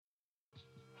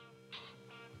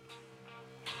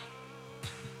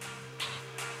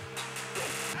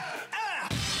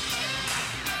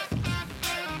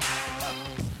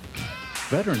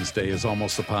Veterans Day is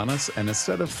almost upon us, and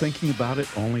instead of thinking about it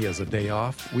only as a day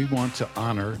off, we want to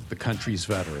honor the country's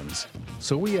veterans.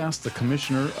 So we asked the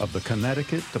Commissioner of the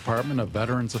Connecticut Department of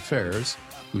Veterans Affairs,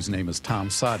 whose name is Tom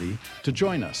Soddy, to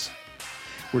join us.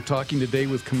 We're talking today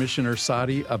with Commissioner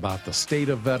Soddy about the state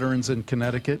of veterans in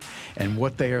Connecticut and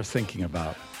what they are thinking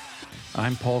about.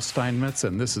 I'm Paul Steinmetz,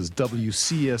 and this is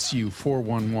WCSU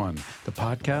 411, the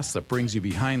podcast that brings you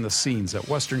behind the scenes at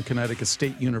Western Connecticut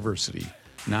State University.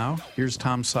 Now, here's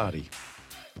Tom Soddy.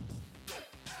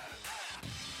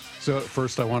 So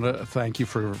first, I want to thank you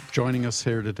for joining us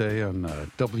here today on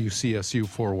WCSU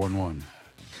 411.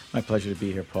 My pleasure to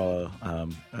be here, Paula.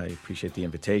 I appreciate the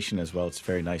invitation as well. It's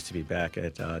very nice to be back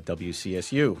at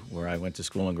WCSU, where I went to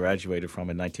school and graduated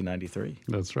from in 1993.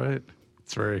 That's right.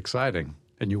 It's very exciting.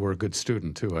 And you were a good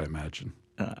student, too, I imagine.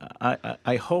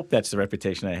 I hope that's the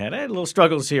reputation I had. I had little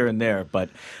struggles here and there,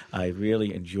 but I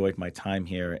really enjoyed my time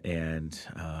here, and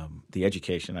the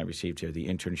education I received here, the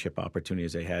internship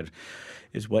opportunities I had,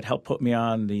 is what helped put me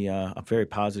on a very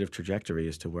positive trajectory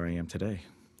as to where I am today.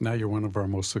 Now you're one of our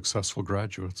most successful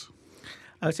graduates.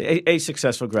 I would say a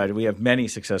successful graduate. We have many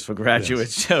successful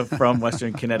graduates from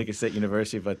Western Connecticut State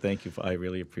University, but thank you. I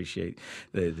really appreciate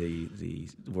the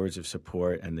words of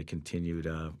support and the continued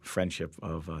friendship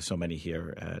of so many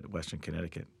here at Western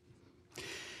Connecticut.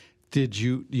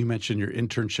 You mentioned your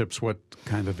internships. What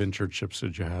kind of internships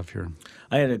did you have here?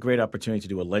 I had a great opportunity to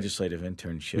do a legislative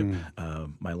internship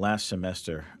my last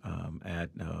semester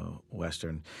at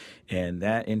Western, and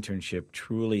that internship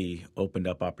truly opened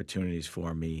up opportunities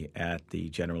for me at the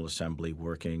General Assembly,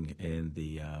 working in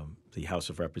the House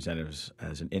of Representatives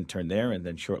as an intern there, and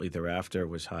then shortly thereafter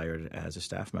was hired as a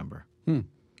staff member.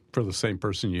 For the same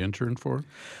person you interned for?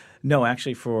 No,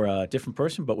 actually for a different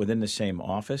person, but within the same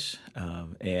office.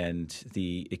 And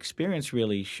the experience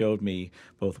really showed me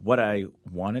both what I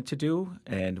wanted to do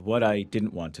and what I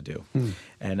didn't want to do.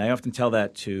 And I often tell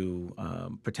that to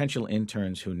potential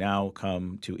interns who now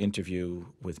come to interview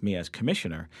with me as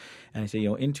commissioner. And I say,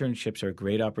 internships are a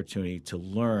great opportunity to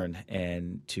learn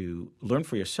and to learn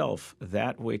for yourself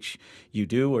that which you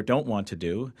do or don't want to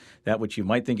do, that which you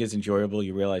might think is enjoyable,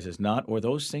 you realize is not, or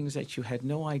those things that you had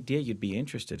no idea you'd be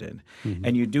interested in.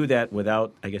 And you do that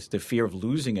without, I guess, the fear of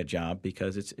losing a job,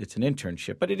 because it's an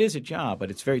internship. But it is a job,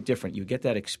 but it's very different. You get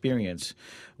that experience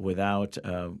without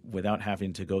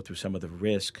having to go through some of the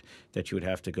risk that you would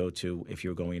have to go to if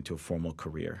you were going into a formal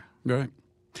career. Right.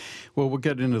 Well, we'll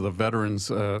get into the veterans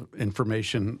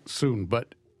information soon,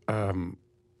 but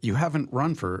you haven't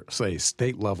run for, say,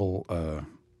 state-level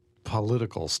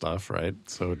political stuff, right?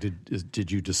 So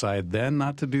did you decide then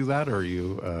not to do that,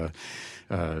 or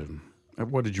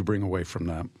what did you bring away from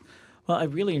that? Well, I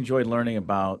really enjoyed learning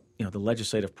about the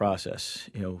legislative process.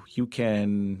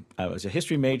 I was a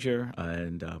history major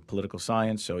and political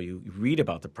science, so you read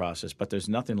about the process, but there's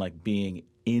nothing like being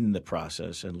in the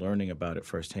process and learning about it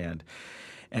firsthand.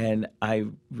 And I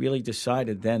really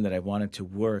decided then that I wanted to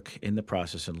work in the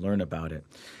process and learn about it.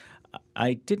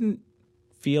 I didn't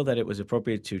feel that it was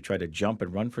appropriate to try to jump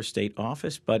and run for state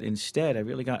office, but instead I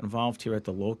really got involved here at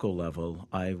the local level.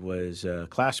 I was a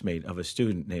classmate of a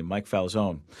student named Mike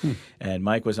Falzone, and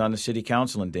Mike was on the city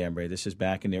council in Danbury. This is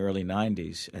back in the early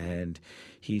 90s, and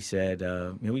he said,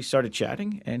 we started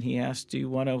chatting, and he asked, do you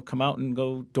want to come out and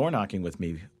go door knocking with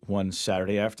me one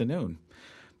Saturday afternoon?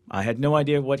 I had no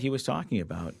idea what he was talking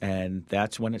about, and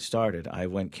that's when it started. I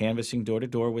went canvassing door to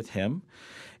door with him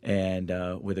and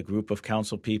with a group of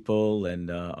council people and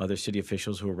other city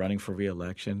officials who were running for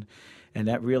re-election. And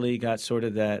that really got sort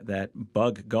of that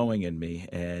bug going in me,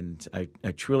 and I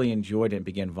truly enjoyed it and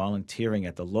began volunteering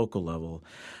at the local level.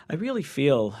 I really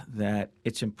feel that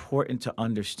it's important to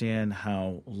understand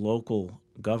how local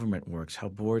government works, how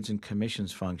boards and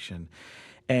commissions function,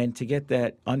 and to get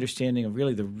that understanding of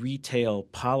really the retail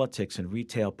politics and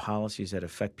retail policies that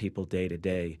affect people day to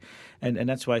day. And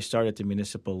that's why I started at the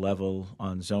municipal level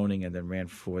on zoning and then ran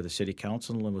for the city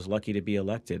council and was lucky to be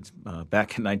elected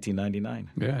back in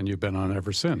 1999. Yeah, and you've been on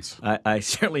ever since. I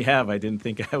certainly have. I didn't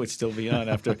think I would still be on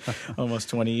after almost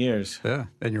 20 years. Yeah,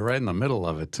 and you're right in the middle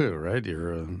of it too, right?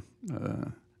 You're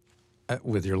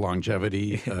with your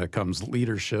longevity comes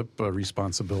leadership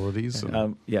responsibilities.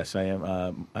 Yes, I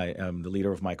am. I am the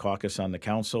leader of my caucus on the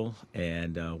council,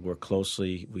 and work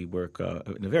closely. We work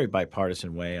in a very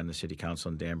bipartisan way on the city council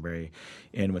in Danbury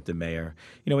and with the mayor.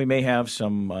 We may have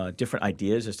some different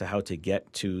ideas as to how to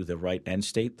get to the right end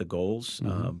state, the goals,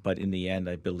 but in the end,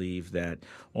 I believe that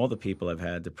all the people I've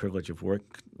had the privilege of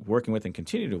working with and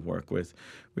continue to work with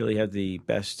really have the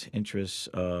best interests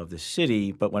of the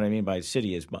city. But what I mean by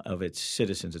city is of its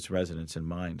citizens, its residents in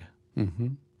mind. Mm-hmm.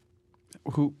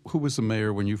 Who was the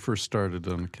mayor when you first started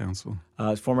on the council?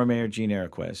 Former Mayor Gene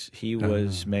Eriquez. He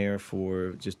was mayor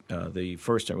for just the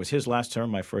first term. It was his last term,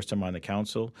 my first term on the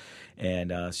council.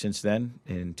 And since then,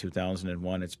 in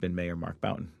 2001, it's been Mayor Mark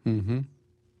Boughton. Mm-hmm.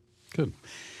 Good.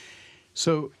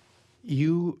 So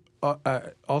you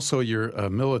also your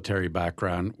military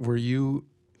background, were you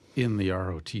in the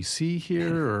ROTC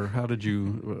here, or how did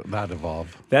that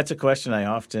evolve? That's a question I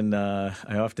often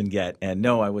get, and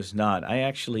no, I was not. I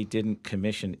actually didn't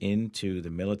commission into the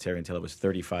military until I was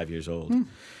 35 years old.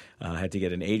 I had to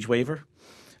get an age waiver.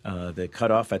 The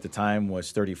cutoff at the time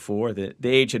was 34. The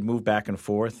age had moved back and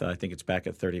forth. I think it's back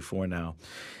at 34 now.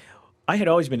 I had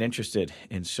always been interested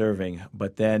in serving,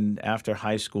 but then after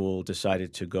high school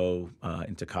decided to go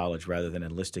into college rather than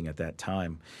enlisting at that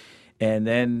time. And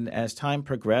then as time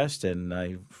progressed and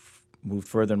I moved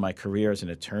further in my career as an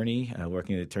attorney,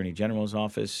 working in the Attorney General's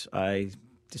office, I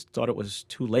just thought it was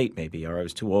too late maybe, or I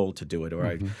was too old to do it, or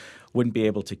I wouldn't be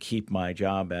able to keep my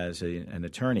job as an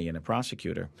attorney and a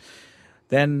prosecutor.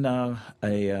 Then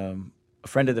a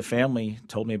friend of the family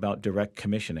told me about direct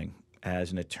commissioning.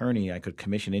 As an attorney, I could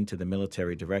commission into the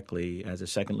military directly as a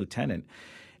second lieutenant,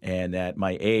 and that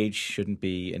my age shouldn't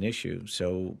be an issue.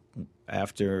 So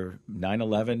after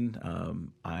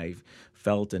 9/11, I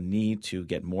felt a need to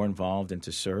get more involved and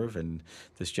to serve, and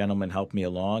this gentleman helped me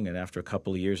along. And after a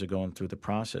couple of years of going through the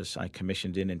process, I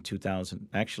commissioned in 2000.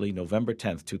 Actually, November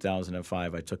 10th,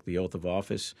 2005, I took the oath of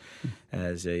office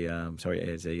as a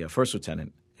first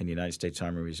lieutenant in the United States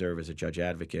Army Reserve as a judge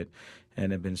advocate,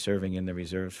 and have been serving in the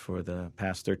reserves for the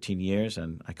past 13 years.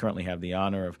 And I currently have the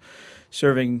honor of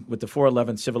serving with the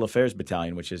 411th Civil Affairs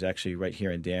Battalion, which is actually right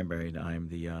here in Danbury, and I'm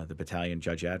the battalion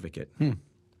judge advocate.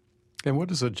 And what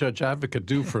does a judge advocate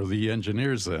do for the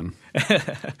engineers then?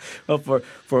 Well,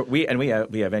 we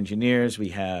have engineers, we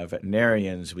have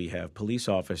veterinarians, we have police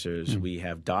officers, we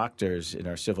have doctors in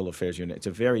our civil affairs unit. It's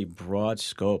a very broad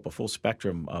scope, a full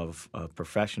spectrum of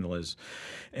professionals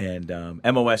and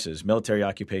MOSs, military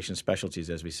occupation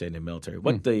specialties, as we say in the military.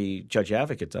 What the judge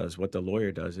advocate does, what the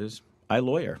lawyer does is I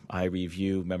lawyer. I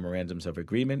review memorandums of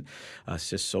agreement,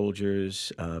 assist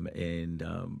soldiers in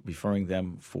referring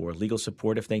them for legal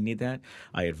support if they need that.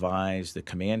 I advise the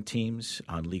command teams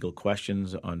on legal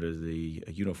questions under the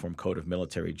Uniform Code of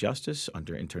Military Justice,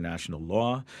 under international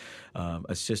law,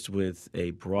 assist with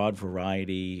a broad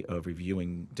variety of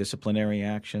reviewing disciplinary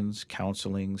actions,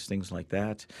 counselings, things like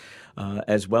that,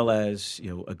 as well as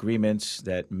agreements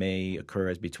that may occur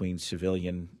as between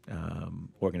civilian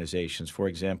organizations. For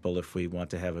example, if we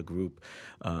want to have a group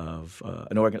of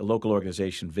a local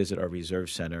organization visit our reserve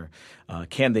center,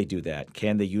 can they do that?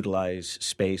 Can they utilize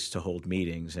space to hold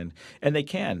meetings? And they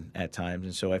can at times,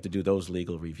 and so I have to do those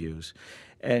legal reviews.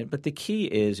 But the key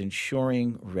is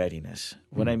ensuring readiness.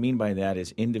 What I mean by that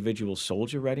is individual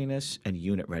soldier readiness and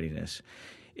unit readiness.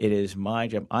 It is my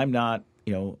job. I'm not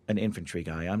an infantry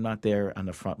guy. I'm not there on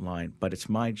the front line, but it's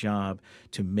my job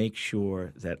to make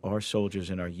sure that our soldiers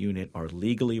in our unit are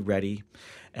legally ready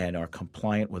and are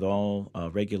compliant with all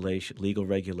legal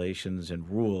regulations and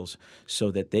rules so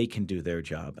that they can do their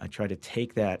job. I try to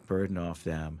take that burden off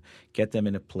them, get them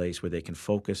in a place where they can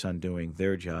focus on doing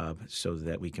their job so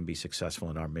that we can be successful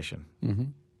in our mission. Mm-hmm.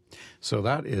 So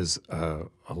that is a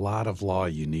lot of law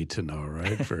you need to know,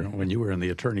 right? For when you were in the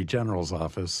Attorney General's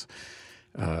office,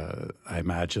 I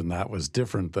imagine that was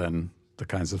different than the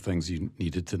kinds of things you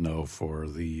needed to know for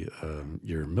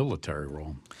your military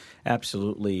role.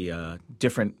 Absolutely.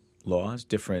 Different laws,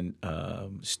 different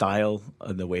style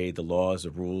in the way the laws,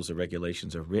 the rules, the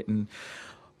regulations are written.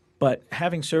 But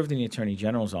having served in the Attorney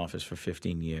General's office for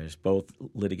 15 years, both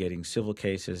litigating civil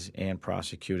cases and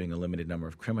prosecuting a limited number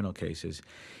of criminal cases,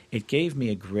 it gave me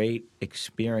a great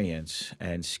experience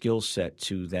and skill set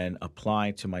to then apply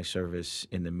to my service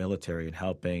in the military and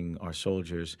helping our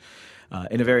soldiers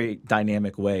in a very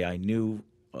dynamic way. I knew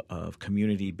of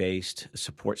community-based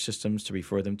support systems to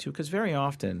refer them to, because very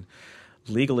often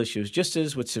legal issues, just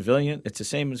as with civilians, it's the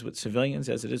same as with civilians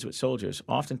as it is with soldiers.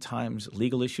 Oftentimes,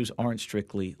 legal issues aren't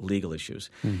strictly legal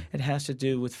issues. It has to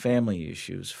do with family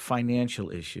issues, financial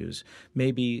issues,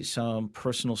 maybe some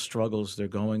personal struggles they're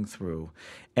going through.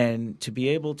 And to be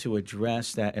able to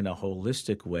address that in a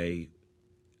holistic way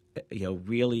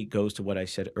really goes to what I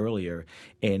said earlier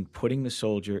in putting the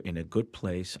soldier in a good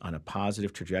place on a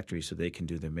positive trajectory so they can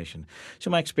do their mission. So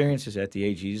my experiences at the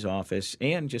AG's office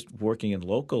and just working in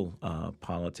local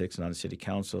politics and on the city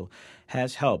council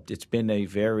has helped. It's been a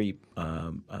very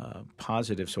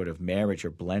positive sort of marriage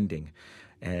or blending.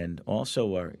 And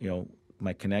also,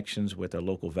 my connections with our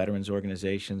local veterans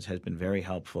organizations has been very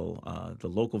helpful. The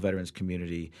local veterans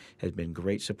community has been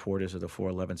great supporters of the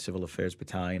 411 Civil Affairs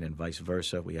Battalion and vice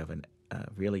versa. We have an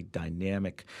really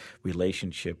dynamic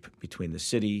relationship between the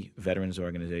city, veterans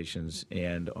organizations,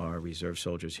 and our reserve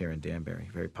soldiers here in Danbury.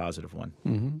 Very positive one.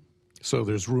 Mm-hmm. So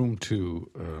there's room to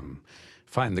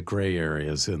find the gray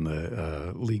areas in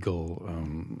the legal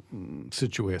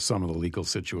some of the legal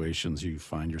situations you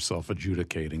find yourself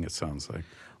adjudicating, it sounds like.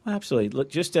 Well, absolutely. Look,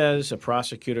 just as a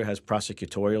prosecutor has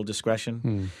prosecutorial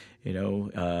discretion,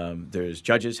 there's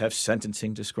judges have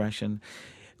sentencing discretion.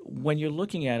 When you're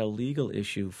looking at a legal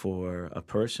issue for a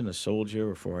person, a soldier,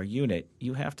 or for a unit,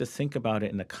 you have to think about it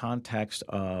in the context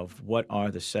of what are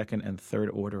the second and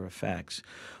third order effects.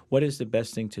 What is the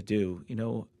best thing to do?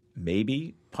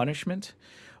 Maybe punishment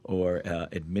or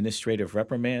administrative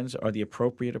reprimands are the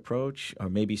appropriate approach, or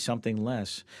maybe something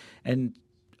less. And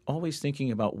always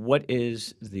thinking about what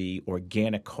is the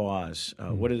organic cause,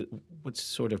 what's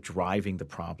sort of driving the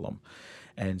problem.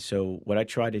 And so what I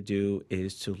try to do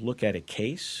is to look at a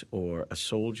case or a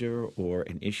soldier or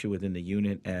an issue within the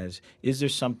unit as, is there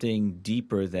something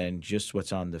deeper than just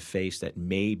what's on the face that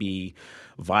may be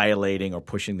violating or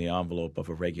pushing the envelope of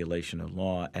a regulation or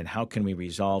law, and how can we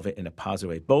resolve it in a positive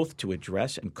way, both to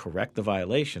address and correct the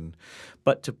violation,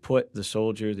 but to put the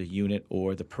soldier, the unit,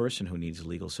 or the person who needs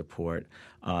legal support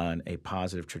on a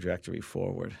positive trajectory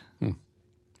forward.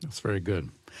 That's very good.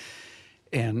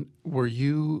 And were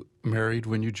you married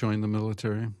when you joined the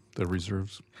military, the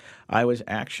reserves? I was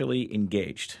actually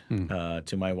engaged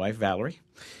to my wife, Valerie,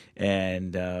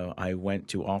 and I went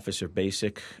to officer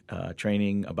basic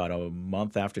training about a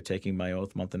month after taking my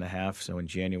oath, month and a half, so in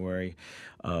January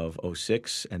of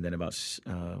 2006, and then about 8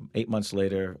 or 9 months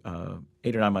later,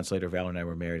 Valerie and I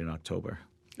were married in October.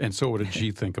 And so what did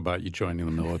she think about you joining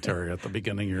the military at the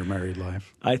beginning of your married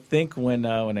life? I think when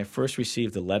I first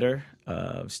received the letter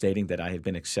stating that I had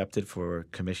been accepted for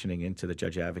commissioning into the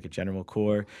Judge Advocate General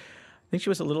Corps, I think she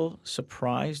was a little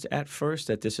surprised at first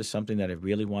that this is something that I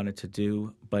really wanted to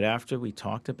do. But after we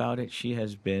talked about it, she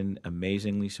has been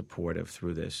amazingly supportive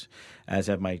through this, as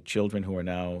have my children, who are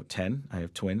now 10. I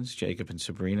have twins, Jacob and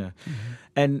Sabrina. Mm-hmm.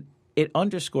 And it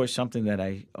underscores something that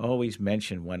I always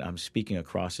mention when I'm speaking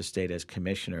across the state as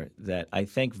commissioner, that I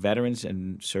thank veterans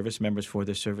and service members for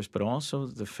their service, but also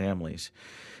the families,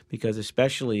 because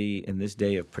especially in this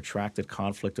day of protracted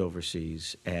conflict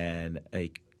overseas and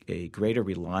a greater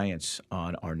reliance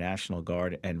on our National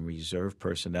Guard and Reserve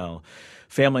personnel,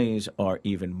 families are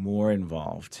even more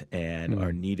involved and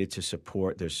are needed to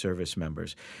support their service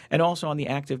members. And also on the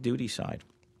active duty side.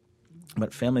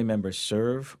 But family members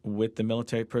serve with the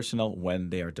military personnel when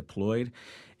they are deployed,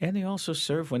 and they also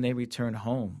serve when they return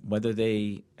home, whether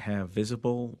they have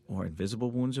visible or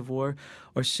invisible wounds of war,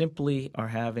 or simply are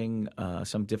having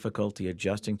some difficulty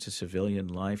adjusting to civilian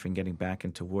life and getting back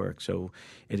into work. So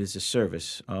it is the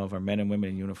service of our men and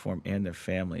women in uniform and their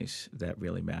families that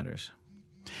really matters.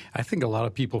 I think a lot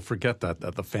of people forget that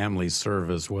the families serve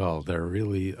as well. There are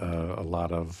really a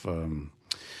lot of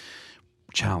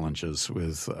challenges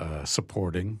with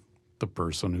supporting the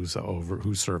person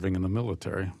who's serving in the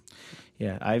military.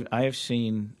 Yeah, I have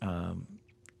seen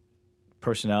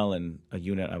personnel in a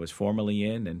unit I was formerly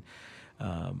in, and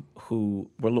who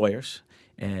were lawyers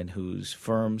and whose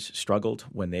firms struggled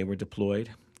when they were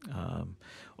deployed.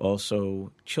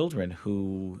 Also, children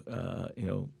who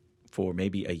for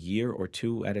maybe a year or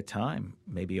two at a time,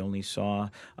 maybe only saw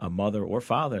a mother or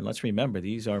father. And let's remember,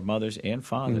 these are mothers and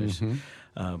fathers.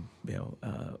 Mm-hmm.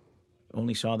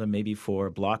 Only saw them maybe for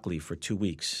block leave for 2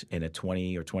 weeks in a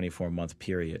 20 or 24-month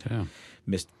period. Yeah.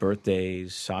 Missed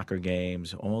birthdays, soccer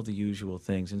games, all the usual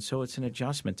things. And so it's an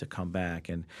adjustment to come back.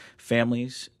 And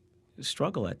families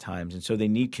struggle at times, and so they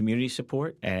need community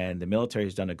support, and the military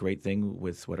has done a great thing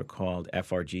with what are called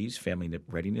FRGs, Family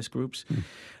Readiness Groups.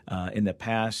 In the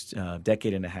past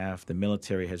decade and a half, the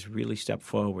military has really stepped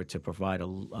forward to provide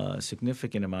a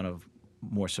significant amount of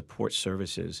more support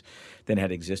services than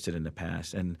had existed in the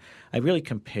past. And I really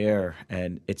compare,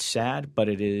 and it's sad, but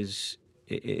it's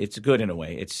good in a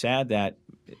way. It's sad that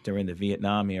during the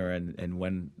Vietnam era and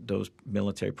when those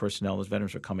military personnel, those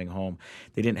veterans were coming home,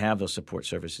 they didn't have those support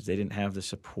services. They didn't have the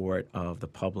support of the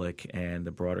public and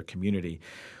the broader community.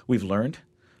 We've learned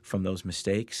from those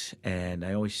mistakes, and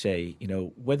I always say,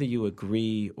 whether you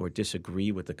agree or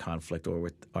disagree with the conflict or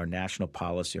with our national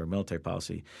policy or military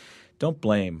policy, don't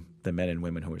blame the men and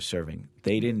women who are serving.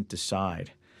 They didn't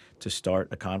decide to start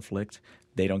a conflict.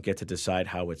 They don't get to decide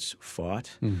how it's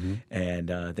fought, and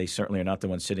they certainly are not the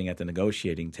ones sitting at the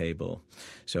negotiating table.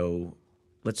 So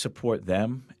let's support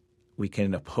them. We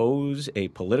can oppose a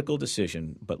political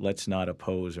decision, but let's not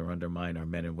oppose or undermine our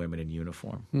men and women in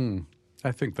uniform.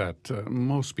 I think that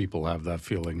most people have that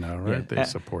feeling now, right? Yeah, They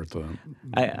support the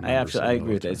I members of absolutely the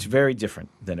agree with that. military. It's very different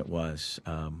than it was,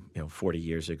 40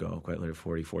 years ago, quite literally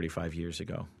 40, 45 years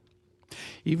ago.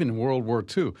 Even in World War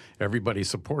II, everybody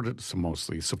supported, so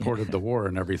mostly supported the war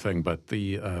and everything, but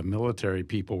the military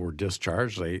people were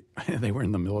discharged. They were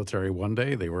in the military one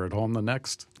day, they were at home the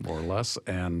next, more or less,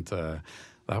 and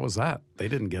that was that. They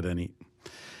didn't get any.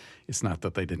 It's not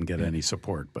that they didn't get any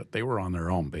support, but they were on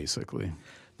their own, basically.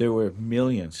 There were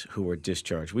millions who were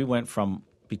discharged. We went from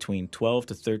between 12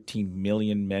 to 13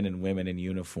 million men and women in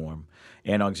uniform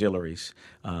and auxiliaries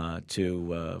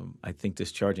to, I think,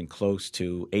 discharging close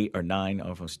to 8 or 9,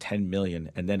 almost 10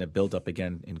 million, and then a buildup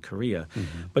again in Korea.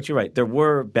 Mm-hmm. But you're right. There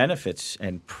were benefits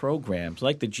and programs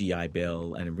like the GI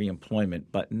Bill and reemployment,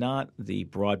 but not the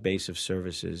broad base of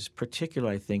services,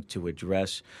 particularly, I think, to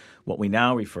address what we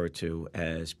now refer to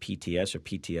as PTS or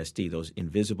PTSD, those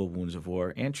invisible wounds of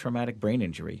war, and traumatic brain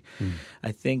injury.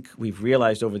 I think we've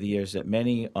realized over the years that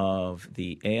many of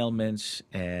the ailments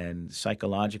and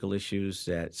psychological issues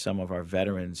that some of our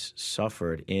veterans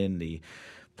suffered in the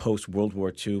post-World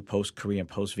War II, post-Korea, and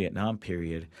post-Vietnam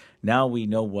period, now we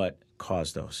know what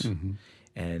caused those. Mm-hmm.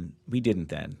 And we didn't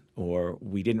then, or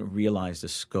we didn't realize the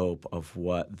scope of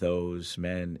what those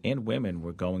men and women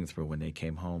were going through when they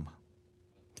came home.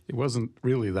 It wasn't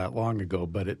really that long ago,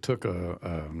 but it took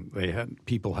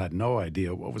people had no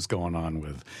idea what was going on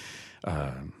with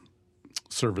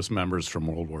service members from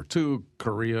World War II,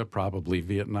 Korea, probably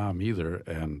Vietnam either,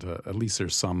 and at least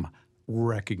there's some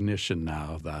recognition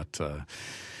now that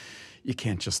you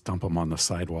can't just dump them on the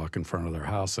sidewalk in front of their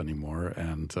house anymore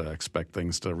and expect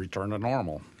things to return to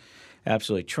normal.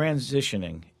 Absolutely.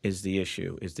 Transitioning is the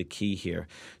issue, is the key here.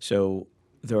 So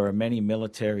there are many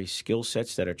military skill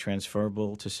sets that are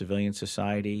transferable to civilian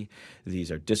society. These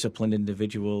are disciplined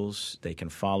individuals. They can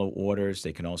follow orders.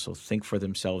 They can also think for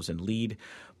themselves and lead.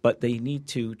 But they need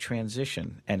to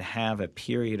transition and have a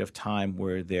period of time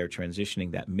where they're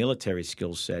transitioning that military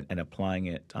skill set and applying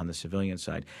it on the civilian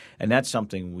side. And that's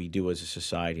something we do as a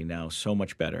society now so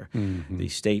much better. Mm-hmm. The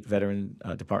state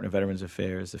Department of Veterans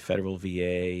Affairs, the federal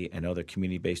VA, and other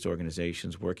community-based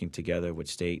organizations working together with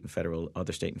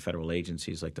other state and federal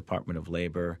agencies like Department of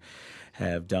Labor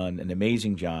have done an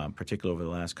amazing job, particularly over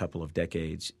the last couple of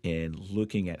decades, in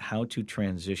looking at how to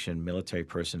transition military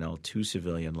personnel to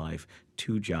civilian life,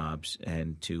 to jobs,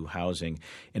 and to housing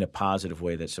in a positive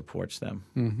way that supports them.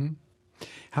 Mm-hmm.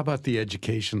 How about the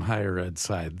education, higher ed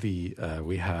side?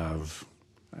 We have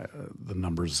the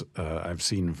numbers I've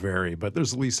seen vary, but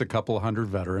there's at least a couple of hundred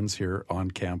veterans here on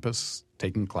campus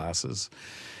taking classes.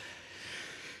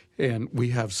 And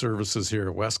we have services here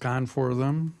at WestConn for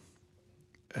them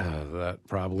that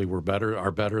probably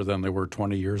are better than they were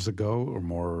 20 years ago or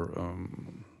more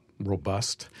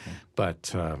robust. Okay.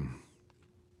 But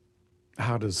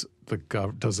how does the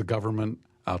government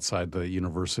outside the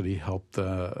university help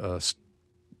the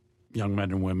young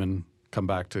men and women come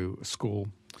back to school?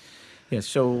 Yeah,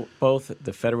 so both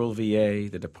the federal VA,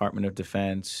 the Department of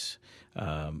Defense,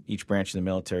 each branch of the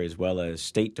military, as well as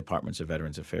state departments of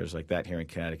Veterans Affairs like that here in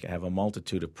Connecticut, have a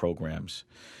multitude of programs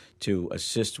to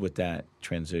assist with that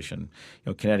transition.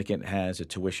 Connecticut has a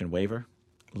tuition waiver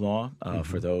law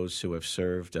for those who have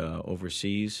served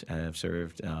overseas and have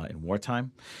served in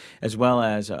wartime, as well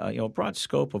as a broad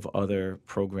scope of other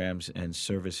programs and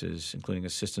services, including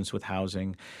assistance with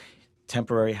housing.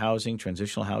 Temporary housing,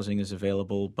 transitional housing is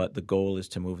available, but the goal is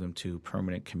to move them to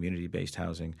permanent community-based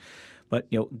housing. But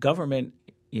government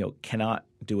cannot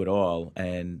do it all,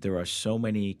 and there are so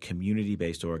many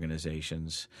community-based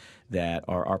organizations that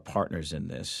are our partners in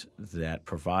this, that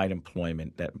provide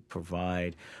employment, that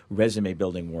provide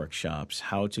resume-building workshops,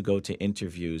 how to go to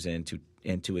interviews, and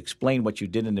to explain what you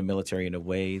did in the military in a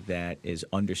way that is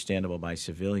understandable by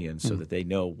civilians so that they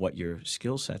know what your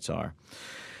skill sets are.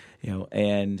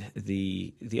 And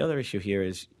the other issue here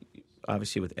is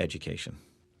obviously with education.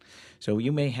 So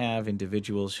you may have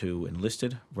individuals who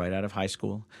enlisted right out of high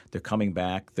school. They're coming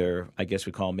back. They're, I guess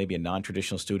we call them maybe a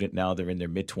non-traditional student. Now they're in their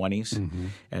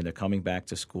mid-20s, and they're coming back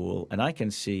to school. And I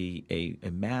can see a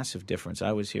massive difference.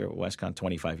 I was here at WestConn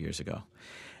 25 years ago,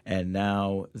 and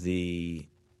now the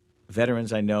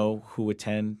veterans I know who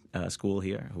attend school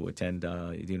here, who attend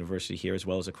the university here as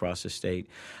well as across the state,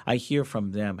 I hear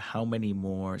from them how many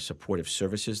more supportive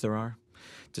services there are.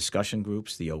 Discussion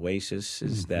groups, the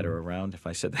OASISs that are around, if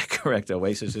I said that correct,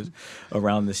 OASISs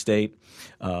around the state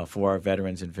for our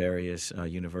veterans in various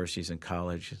universities and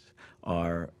colleges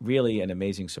are really an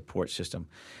amazing support system.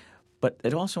 But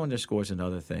it also underscores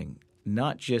another thing.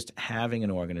 not just having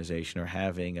an organization or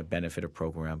having a benefit or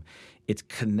program, it's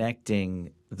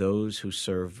connecting those who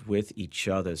serve with each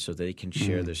other so they can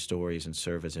share their stories and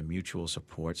serve as a mutual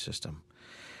support system.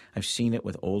 I've seen it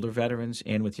with older veterans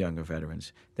and with younger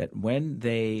veterans, that when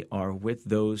they are with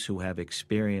those who have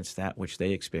experienced that which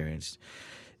they experienced,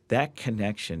 that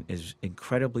connection is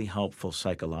incredibly helpful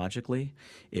psychologically.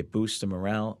 It boosts the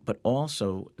morale, but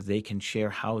also they can share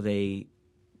how they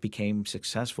became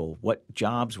successful, what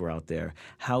jobs were out there,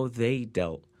 how they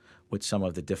dealt with some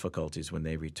of the difficulties when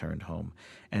they returned home.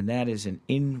 And that is an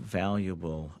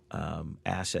invaluable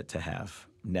asset to have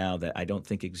now that I don't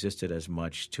think existed as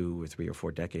much 2 or 3 or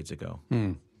 4 decades ago.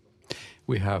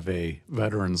 We have a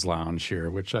veterans lounge here,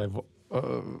 which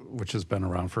has been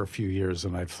around for a few years,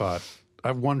 and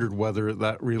I've wondered whether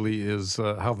that really is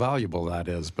how valuable that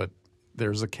is. But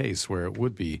there's a case where it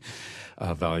would be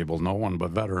valuable. No one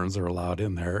but veterans are allowed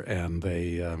in there, and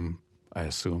they, I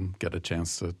assume, get a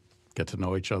chance to get to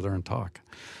know each other and talk.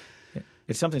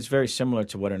 It's something that's very similar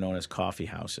to what are known as coffee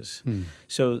houses.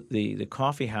 So the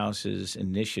coffee houses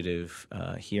initiative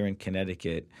here in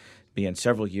Connecticut began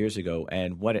several years ago,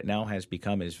 and what it now has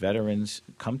become is veterans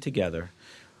come together,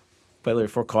 whether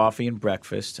for coffee and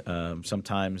breakfast.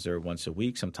 Sometimes they're once a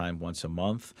week, sometimes once a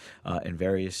month, in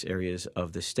various areas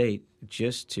of the state,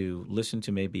 just to listen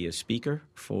to maybe a speaker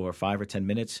for 5 or 10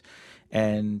 minutes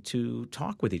and to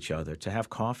talk with each other, to have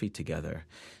coffee together.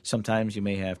 Sometimes you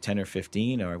may have 10 or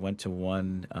 15, or I went to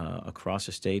one across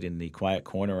the state in the Quiet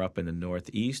Corner up in the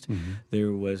Northeast.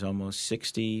 There was almost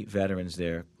 60 veterans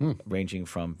there, ranging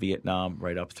from Vietnam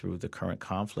right up through the current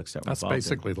conflicts that were involved. That's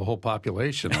basically the whole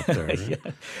population up there. Right?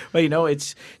 Yeah. Well,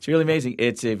 it's really amazing.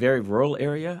 It's a very rural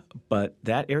area, but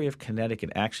that area of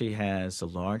Connecticut actually has the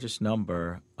largest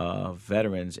number of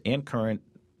veterans and current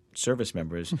service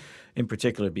members, in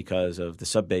particular because of the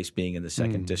sub-base being in the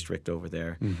 2nd District over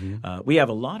there. We have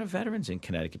a lot of veterans in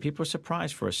Connecticut. People are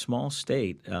surprised for a small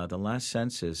state. The last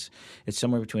census, it's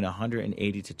somewhere between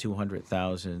 180 to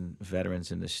 200,000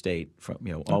 veterans in the state from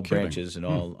all branches and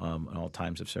all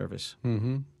times of service.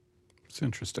 It's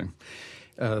interesting.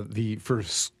 For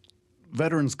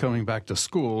veterans coming back to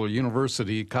school,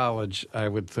 university, college, I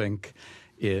would think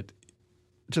it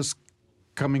just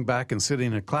coming back and sitting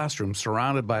in a classroom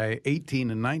surrounded by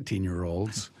 18 and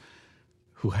 19-year-olds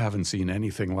who haven't seen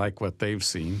anything like what they've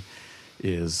seen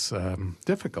is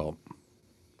difficult.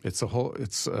 It's that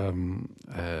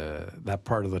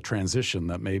part of the transition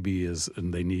that maybe is,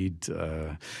 and they need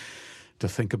to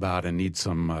think about and need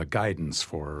some guidance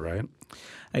for, right?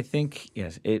 I think,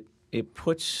 yes, it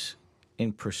puts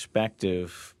in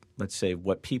perspective, let's say,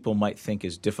 what people might think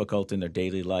is difficult in their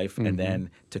daily life, and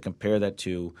then to compare that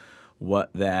to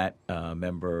what that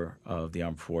member of the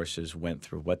armed forces went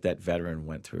through, what that veteran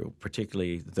went through,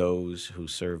 particularly those who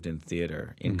served in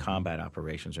theater, in combat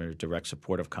operations or direct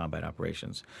support of combat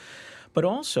operations. But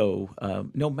also,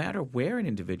 no matter where an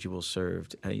individual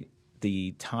served,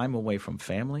 the time away from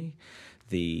family,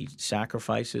 the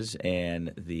sacrifices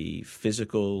and the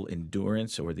physical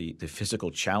endurance or the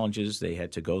physical challenges they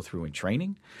had to go through in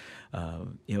training,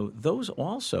 those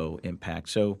also impact.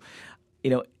 So,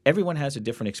 everyone has a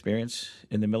different experience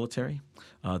in the military.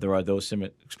 There are those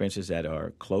experiences that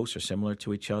are close or similar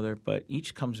to each other, but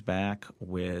each comes back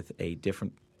with a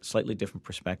slightly different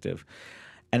perspective.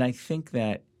 And I think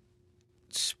that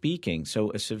speaking, so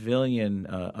a civilian,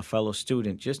 a fellow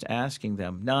student, just asking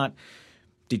them, not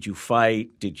did you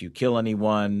fight? Did you kill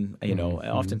anyone?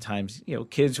 Oftentimes,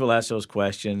 kids will ask those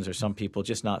questions, or some people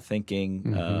just not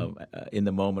thinking in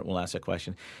the moment will ask that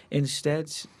question. Instead,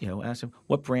 ask them,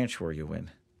 what branch were you in?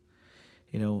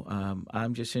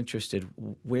 I'm just interested,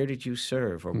 where did you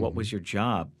serve, or what was your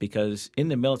job? Because in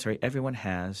the military, everyone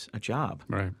has a job.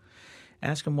 Right.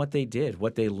 Ask them what they did,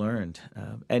 what they learned,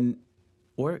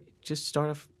 or just start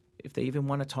off. If they even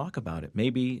want to talk about it.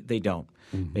 Maybe they don't.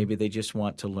 Maybe they just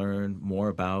want to learn more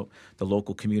about the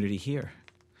local community here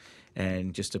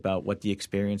and just about what the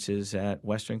experience is at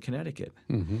Western Connecticut.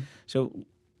 So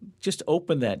just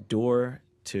open that door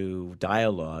to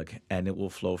dialogue, and it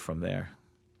will flow from there.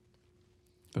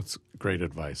 That's great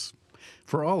advice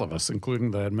for all of us, including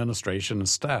the administration and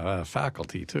staff,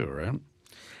 faculty too, right?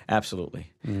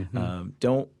 Absolutely.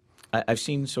 I've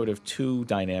seen sort of two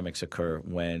dynamics occur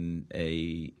when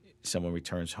someone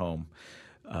returns home,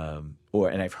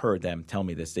 and I've heard them tell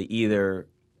me this.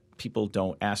 People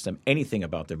don't ask them anything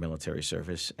about their military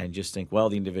service and just think, well,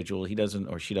 the individual, he doesn't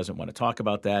or she doesn't want to talk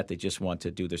about that. They just want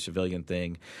to do their civilian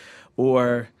thing,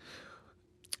 or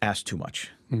ask too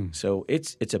much. So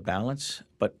it's a balance,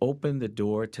 but open the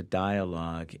door to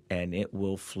dialogue, and it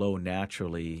will flow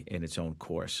naturally in its own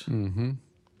course.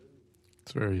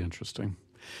 It's very interesting.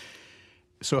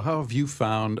 So how have you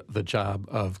found the job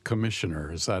of commissioner?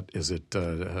 Has it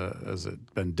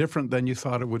been different than you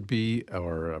thought it would be,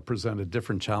 or presented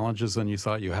different challenges than you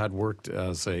thought? You had worked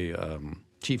as a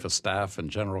chief of staff and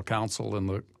general counsel in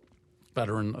the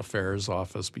Veteran Affairs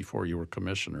Office before you were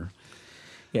commissioner.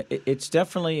 Yeah, it's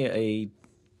definitely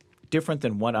different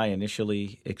than what I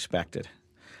initially expected.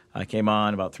 I came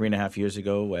on about 3.5 years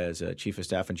ago as a chief of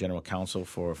staff and general counsel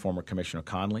for former Commissioner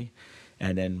Conley.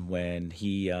 And then when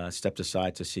he stepped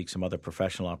aside to seek some other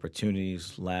professional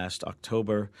opportunities last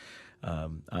October,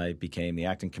 I became the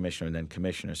acting commissioner and then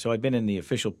commissioner. So I've been in the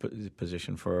official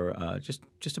position for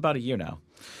just about a year now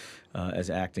as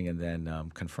acting and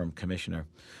then confirmed commissioner.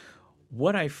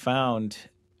 What I found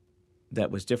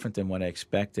that was different than what I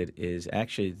expected is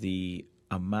actually the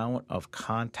amount of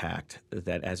contact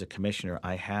that as a commissioner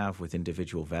I have with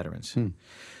individual veterans.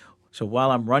 So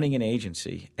while I'm running an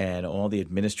agency and all the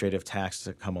administrative tasks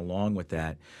that come along with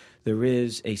that, there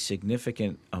is a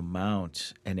significant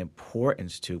amount and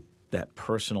importance to that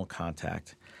personal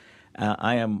contact.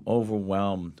 I am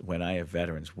overwhelmed when I have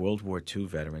veterans, World War II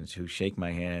veterans, who shake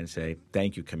my hand and say,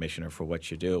 "Thank you, Commissioner, for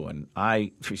what you do." And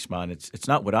I respond, it's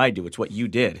not what I do, it's what you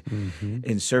did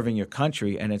in serving your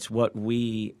country, and it's what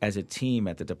we as a team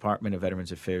at the Department of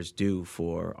Veterans Affairs do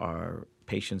for our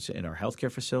patients in our healthcare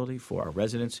facility, for our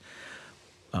residents,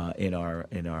 in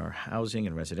our housing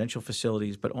and residential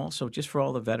facilities, but also just for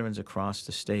all the veterans across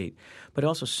the state, but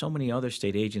also so many other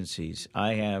state agencies.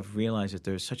 I have realized that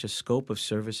there's such a scope of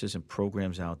services and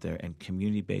programs out there and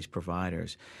community-based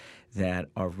providers that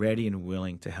are ready and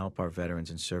willing to help our veterans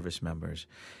and service members.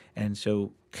 And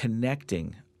so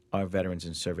connecting our veterans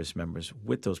and service members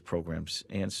with those programs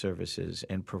and services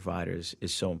and providers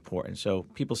is so important. So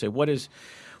people say, what is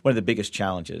one of the biggest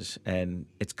challenges? And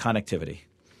it's connectivity.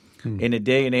 In a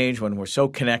day and age when we're so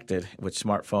connected with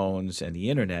smartphones and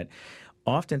the internet,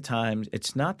 oftentimes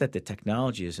it's not that the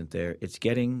technology isn't there, it's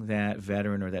getting that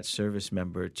veteran or that service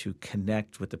member to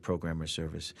connect with the program or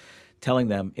service, telling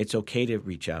them it's okay to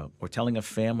reach out, or telling a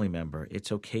family member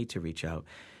it's okay to reach out.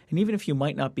 And even if you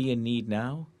might not be in need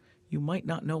now, you might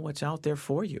not know what's out there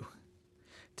for you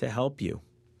to help you.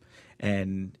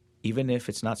 And even if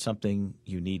it's not something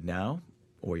you need now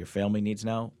or your family needs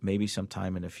now, maybe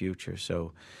sometime in the future.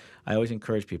 So I always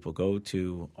encourage people, go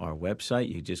to our website.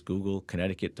 You just Google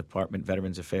Connecticut Department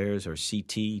Veterans Affairs or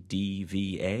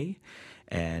CTDVA,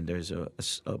 and there's a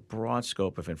broad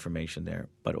scope of information there.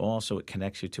 But also it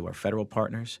connects you to our federal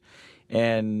partners.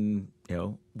 And, you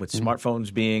know, with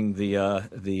smartphones being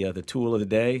the tool of the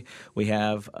day, we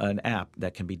have an app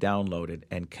that can be downloaded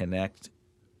and connect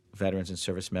veterans and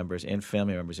service members and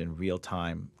family members in real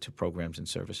time to programs and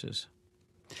services.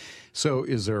 So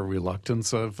is there a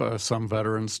reluctance of some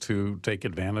veterans to take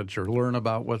advantage or learn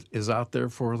about what is out there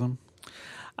for them?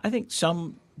 I think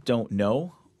some don't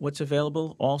know what's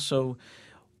available. Also,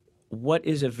 what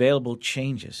is available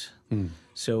changes.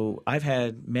 So I've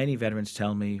had many veterans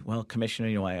tell me, well,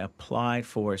 Commissioner, I applied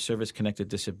for a service-connected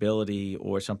disability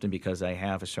or something because I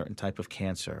have a certain type of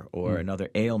cancer or another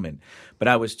ailment, but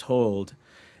I was told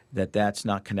that that's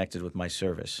not connected with my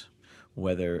service.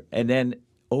 And then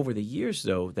over the years,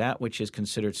 though, that which is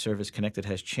considered service-connected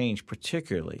has changed,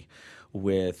 particularly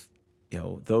with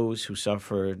those who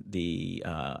suffered the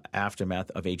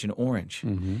aftermath of Agent Orange.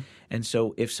 And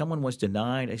so if someone was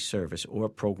denied a service or a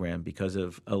program because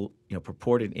of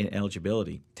purported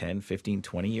ineligibility 10, 15,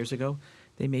 20 years ago,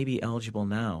 they may be eligible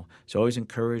now. So I always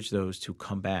encourage those to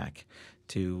come back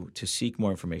to seek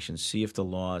more information, see if the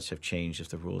laws have changed, if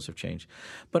the rules have changed,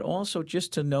 but also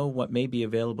just to know what may be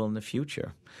available in the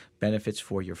future, benefits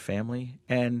for your family.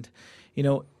 And,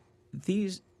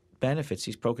 these benefits,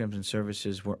 these programs and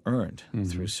services were earned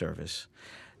through service.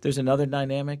 There's another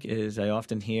dynamic is I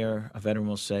often hear a veteran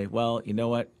will say, well, you know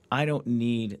what, I don't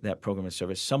need that program and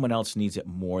service. Someone else needs it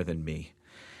more than me.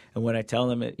 And when I tell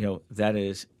them it, that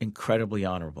is incredibly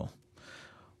honorable.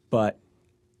 But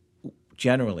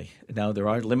generally, now there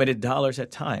are limited dollars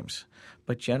at times,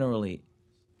 but generally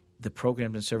the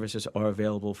programs and services are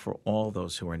available for all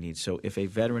those who are in need. So if a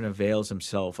veteran avails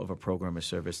himself of a program or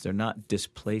service, they're not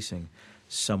displacing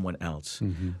someone else.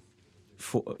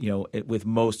 With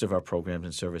most of our programs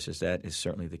and services, that is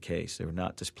certainly the case. They're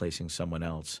not displacing someone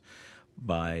else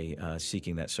by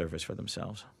seeking that service for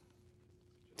themselves.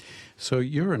 So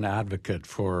you're an advocate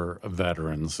for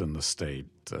veterans in the state.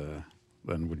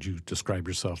 Then would you describe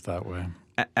yourself that way?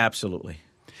 Absolutely.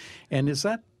 And is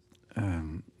that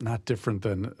not different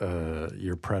than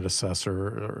your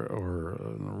predecessor or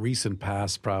recent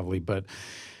past probably, but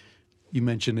You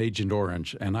mentioned Agent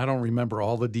Orange, and I don't remember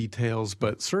all the details,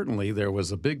 but certainly there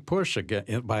was a big push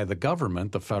by the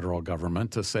government, the federal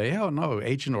government, to say, oh, no,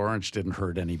 Agent Orange didn't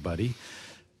hurt anybody,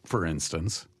 for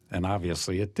instance. And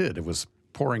obviously it did. It was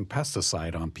pouring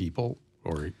pesticide on people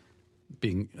or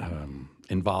being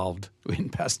involved in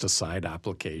pesticide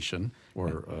application,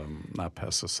 or not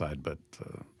pesticide, but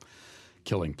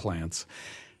killing plants.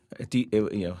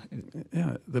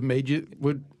 That made you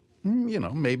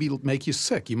maybe make you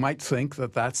sick. You might think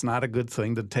that that's not a good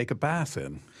thing to take a bath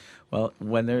in. Well,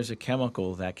 when there's a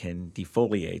chemical that can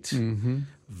defoliate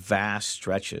vast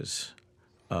stretches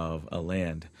of a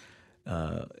land,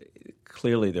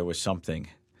 clearly there was something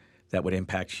that would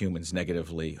impact humans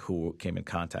negatively who came in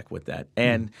contact with that.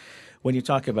 And when you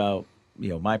talk about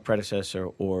my predecessor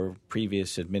or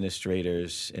previous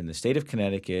administrators in the state of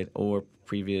Connecticut or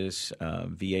previous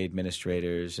VA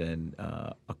administrators and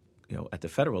at the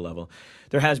federal level,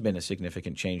 there has been a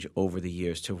significant change over the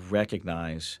years to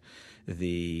recognize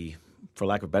for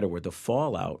lack of a better word, the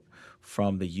fallout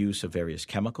from the use of various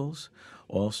chemicals.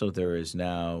 Also, there is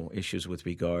now issues with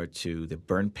regard to the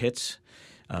burn pits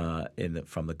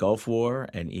from the Gulf War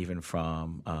and even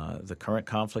from the current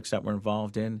conflicts that we're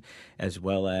involved in, as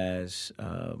well as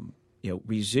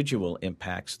residual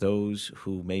impacts, those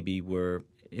who maybe were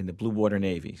in the Blue Water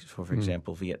Navy, for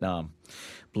example, Vietnam.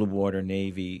 Blue Water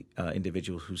Navy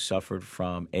individuals who suffered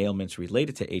from ailments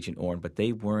related to Agent Orange, but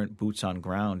they weren't boots on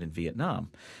ground in Vietnam.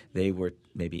 They were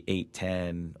maybe 8,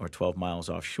 10, or 12 miles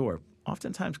offshore,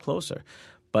 oftentimes closer,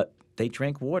 but they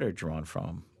drank water drawn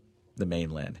from the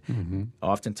mainland.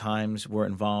 Oftentimes were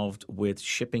involved with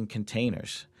shipping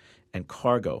containers and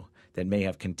cargo that may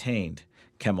have contained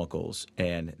chemicals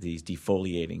and these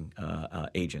defoliating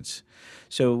agents.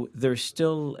 So there's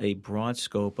still a broad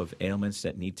scope of ailments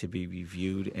that need to be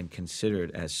reviewed and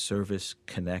considered as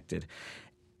service-connected.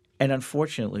 And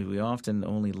unfortunately, we often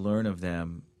only learn of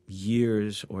them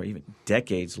years or even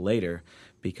decades later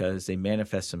because they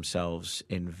manifest themselves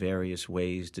in various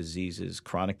ways, diseases,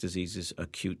 chronic diseases,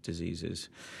 acute diseases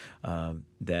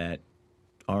that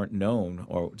aren't known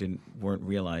or weren't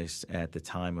realized at the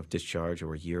time of discharge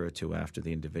or a year or two after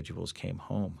the individuals came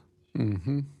home.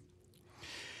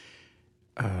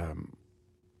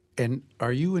 And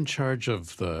are you in charge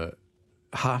of the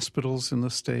hospitals in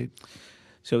the state?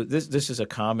 So this is a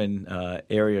common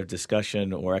area of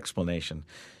discussion or explanation.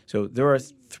 So there are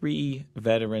 3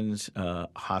 veterans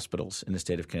hospitals in the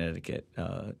state of Connecticut.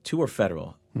 2 are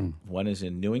federal. One is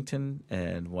in Newington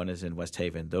and one is in West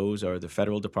Haven. Those are the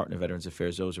Federal Department of Veterans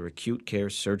Affairs. Those are acute care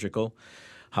surgical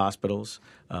hospitals.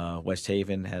 West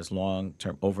Haven has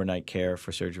long-term overnight care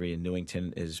for surgery, and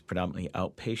Newington is predominantly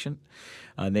outpatient.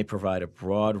 And they provide a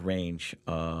broad range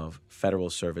of federal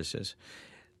services.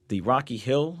 The Rocky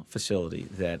Hill facility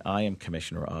that I am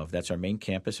commissioner of, that's our main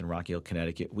campus in Rocky Hill,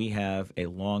 Connecticut, we have a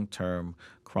long-term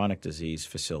chronic disease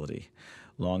facility,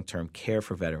 long-term care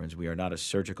for veterans. We are not a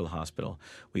surgical hospital.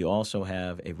 We also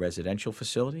have a residential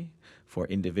facility for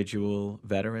individual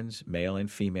veterans, male and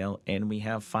female, and we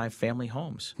have 5 family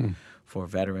homes for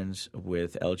veterans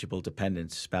with eligible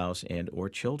dependents, spouse, and or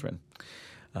children.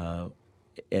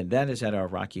 And that is at our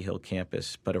Rocky Hill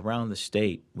campus. But around the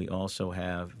state, we also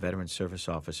have veteran service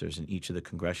officers in each of the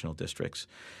congressional districts.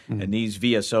 And these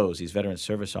VSOs, these veteran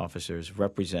service officers,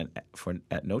 represent,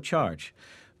 at no charge,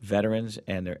 veterans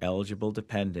and their eligible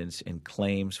dependents in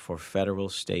claims for federal,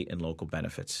 state, and local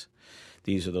benefits.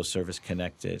 These are those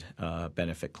service-connected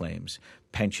benefit claims,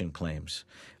 pension claims,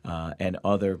 and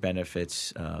other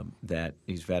benefits that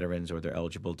these veterans or their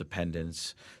eligible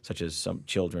dependents, such as some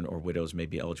children or widows may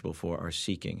be eligible for, are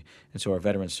seeking. And so our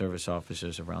veteran service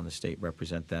officers around the state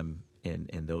represent them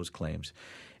in those claims.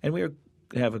 And we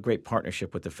have a great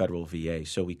partnership with the federal VA.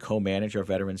 So we co-manage our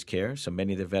veterans' care. So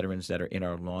many of the veterans that are in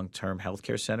our long-term health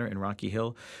care center in Rocky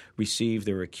Hill receive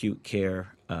their acute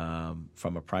care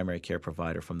from a primary care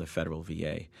provider from the federal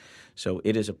VA. So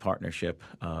it is a partnership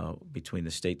between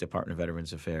the State Department of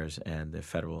Veterans Affairs and the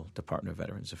Federal Department of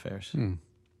Veterans Affairs.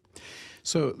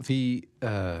 So the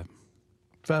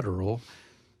federal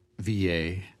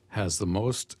VA has the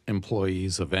most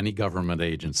employees of any government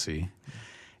agency,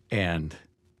 and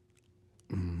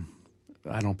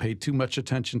I don't pay too much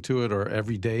attention to it or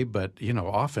every day, but,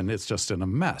 often it's just in a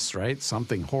mess, right?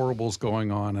 Something horrible's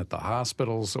going on at the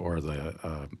hospitals, or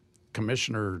the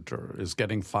commissioner is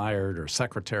getting fired, or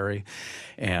secretary,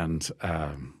 and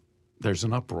there's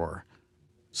an uproar.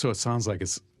 So it sounds like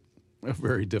it's a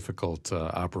very difficult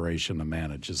operation to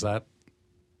manage. Does that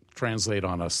translate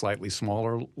on a slightly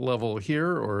smaller level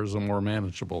here, or is it more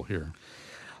manageable here?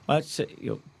 Well, I'd say,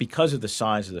 because of the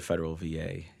size of the federal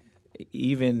VA,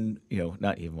 even,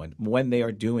 not even when they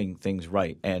are doing things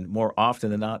right, and more often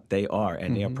than not, they are,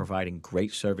 and they are providing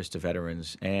great service to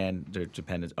veterans and their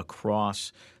dependents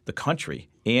across the country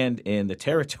and in the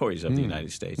territories of the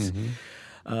United States.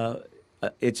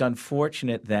 It's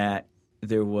unfortunate that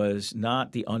there was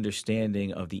not the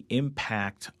understanding of the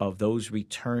impact of those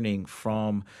returning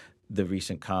from the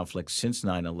recent conflict since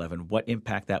 9/11, what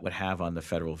impact that would have on the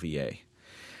federal VA.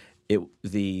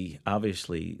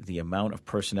 Obviously, the amount of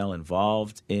personnel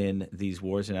involved in these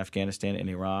wars in Afghanistan and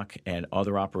Iraq and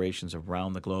other operations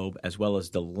around the globe, as well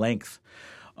as the length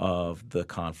of the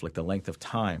conflict, the length of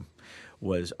time,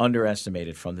 was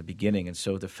underestimated from the beginning. And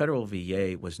so the federal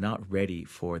VA was not ready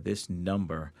for this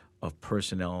number of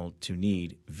personnel to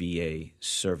need VA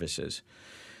services.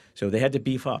 So they had to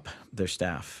beef up their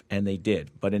staff, and they did.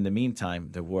 But in the meantime,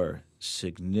 there were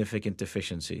significant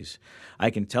deficiencies. I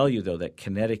can tell you, though, that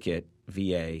Connecticut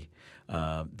VA,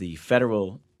 the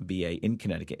federal VA in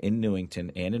Connecticut, in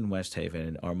Newington, and in West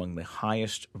Haven are among the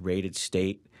highest rated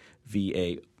state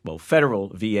VA, federal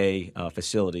VA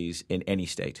facilities in any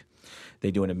state.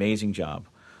 They do an amazing job.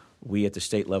 We at the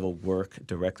state level work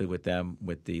directly with them,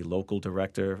 with the local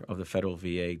director of the federal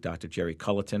VA, Dr. Jerry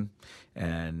Culleton,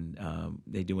 and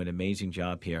they do an amazing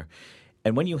job here.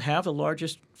 And when you have the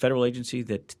largest federal agency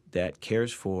that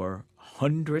cares for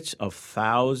hundreds of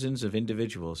thousands of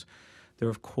individuals, there,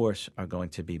 of course, are going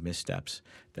to be missteps.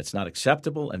 That's not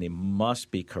acceptable, and they must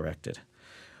be corrected.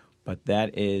 But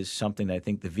that is something that I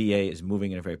think the VA is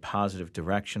moving in a very positive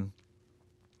direction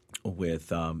with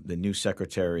the new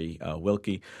Secretary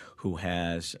Wilkie, who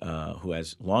has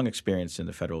long experience in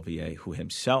the federal VA, who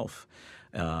himself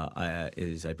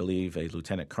is, I believe, a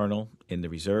lieutenant colonel in the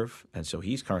reserve, and so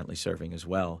he's currently serving as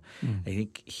well. I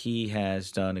think he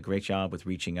has done a great job with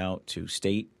reaching out to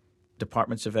state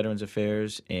departments of Veterans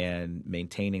Affairs and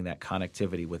maintaining that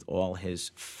connectivity with all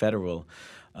his federal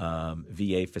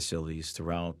VA facilities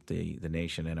throughout the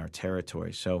nation and our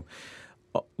territory. So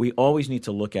we always need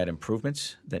to look at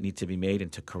improvements that need to be made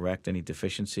and to correct any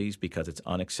deficiencies, because it's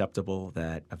unacceptable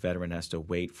that a veteran has to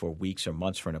wait for weeks or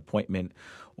months for an appointment,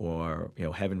 or,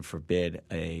 heaven forbid,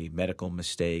 a medical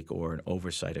mistake or an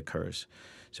oversight occurs.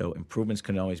 So improvements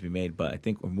can always be made, but I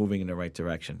think we're moving in the right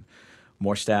direction.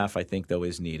 More staff, I think, though,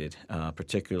 is needed,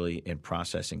 particularly in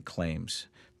processing claims,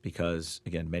 because,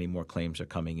 again, many more claims are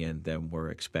coming in than were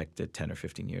expected 10 or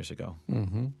 15 years ago.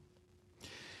 Mm-hmm.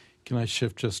 Can I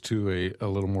shift just to a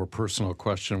little more personal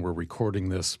question? We're recording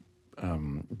this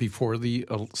before the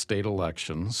state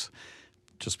elections,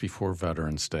 just before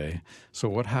Veterans Day. So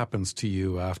what happens to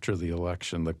you after the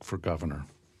election for governor?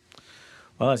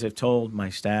 Well, as I've told my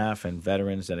staff and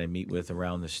veterans that I meet with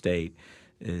around the state,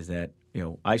 is that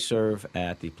I serve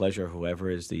at the pleasure of whoever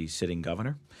is the sitting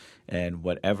governor, and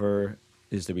whatever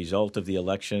is the result of the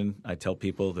election, I tell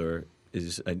people there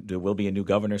will be a new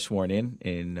governor sworn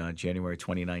in January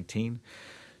 2019.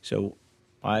 So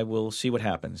I will see what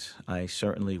happens. I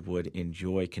certainly would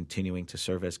enjoy continuing to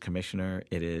serve as commissioner.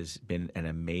 It has been an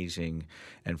amazing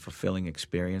and fulfilling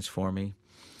experience for me.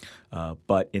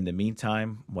 But in the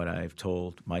meantime, what I've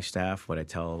told my staff, what I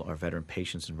tell our veteran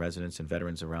patients and residents and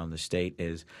veterans around the state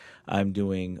is I'm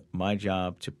doing my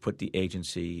job to put the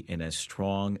agency in as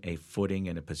strong a footing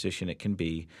and a position it can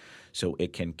be so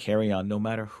it can carry on no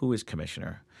matter who is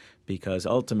commissioner. Because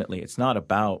ultimately, it's not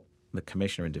about the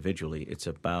commissioner individually. It's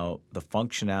about the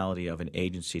functionality of an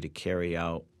agency to carry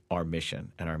out our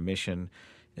mission. And our mission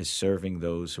is serving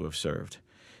those who have served.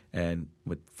 And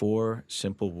with 4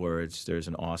 simple words, there's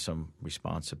an awesome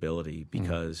responsibility,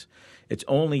 because it's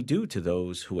only due to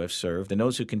those who have served and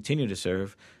those who continue to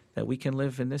serve that we can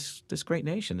live in this great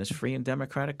nation, this free and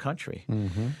democratic country.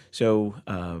 So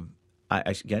I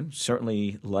again,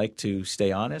 certainly like to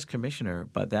stay on as commissioner,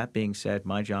 but that being said,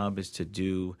 my job is to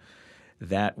do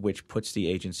that which puts the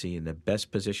agency in the best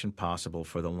position possible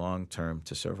for the long term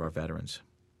to serve our veterans.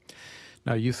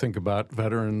 Now, you think about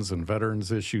veterans and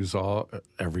veterans issues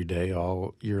every day,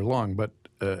 all year long, but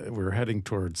we're heading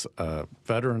towards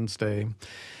Veterans Day.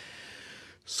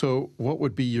 So what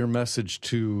would be your message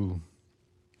to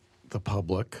the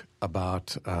public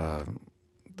about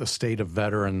the state of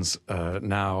veterans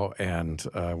now, and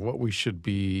what we should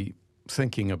be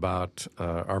thinking about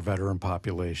our veteran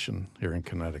population here in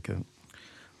Connecticut?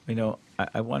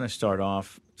 I want to start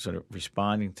off sort of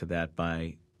responding to that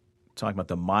by talking about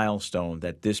the milestone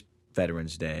that this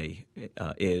Veterans Day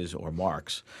is or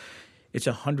marks. It's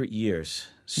 100 years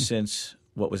since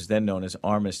what was then known as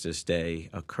Armistice Day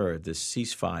occurred, the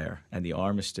ceasefire and the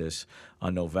armistice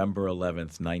on November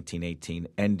 11th, 1918,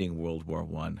 ending World War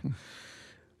I,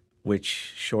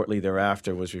 which shortly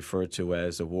thereafter was referred to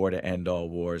as the war to end all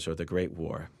wars, or the Great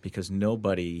War, because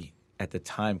nobody at the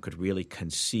time could really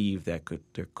conceive that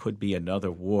there could be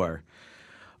another war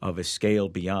of a scale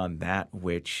beyond that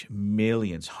which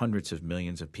millions, hundreds of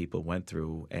millions of people went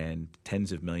through, and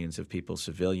tens of millions of people,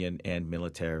 civilian and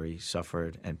military,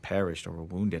 suffered and perished or were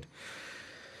wounded.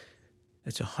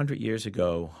 It's 100 years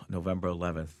ago, November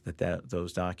 11th, that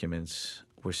those documents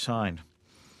were signed.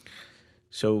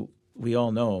 So we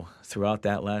all know throughout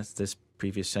this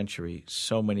previous century,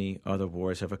 so many other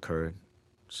wars have occurred,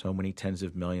 so many tens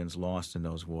of millions lost in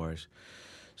those wars.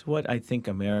 So what I think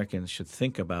Americans should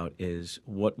think about is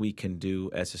what we can do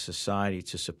as a society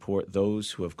to support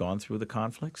those who have gone through the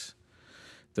conflicts,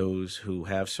 those who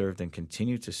have served and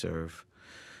continue to serve,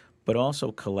 but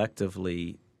also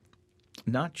collectively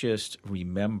not just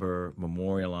remember,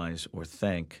 memorialize, or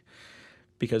thank,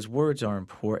 because words are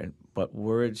important, but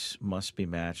words must be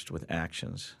matched with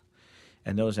actions.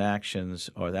 And those actions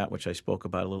are that which I spoke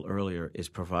about a little earlier, is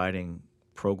providing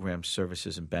programs,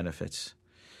 services, and benefits,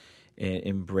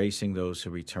 embracing those who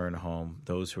return home,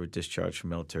 those who are discharged from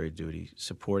military duty,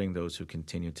 supporting those who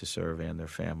continue to serve and their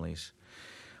families.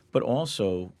 But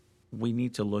also, we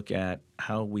need to look at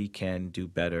how we can do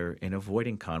better in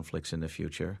avoiding conflicts in the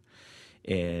future,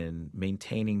 in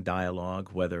maintaining dialogue,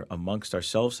 whether amongst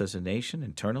ourselves as a nation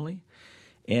internally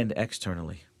and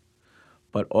externally,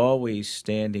 but always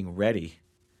standing ready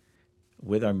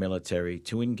with our military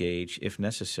to engage, if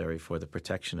necessary, for the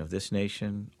protection of this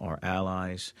nation, our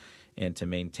allies, and to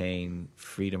maintain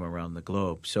freedom around the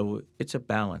globe. So it's a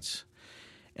balance.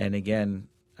 And again,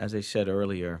 as I said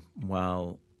earlier,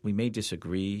 while we may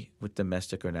disagree with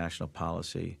domestic or national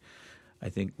policy,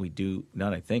 I know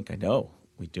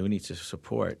we do need to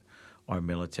support our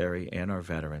military and our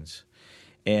veterans.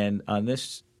 And on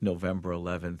this November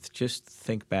 11th, just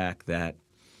think back that,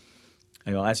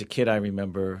 as a kid, I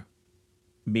remember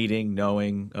meeting,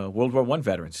 knowing World War I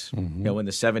veterans, in the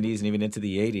 70s and even into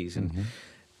the 80s. And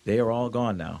they are all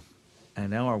gone now. And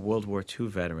now our World War II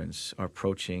veterans are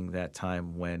approaching that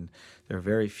time when there are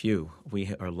very few.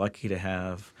 We are lucky to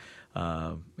have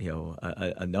a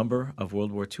number of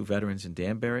World War II veterans in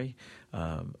Danbury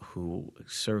who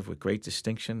served with great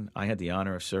distinction. I had the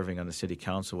honor of serving on the city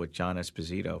council with John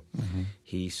Esposito.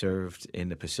 He served in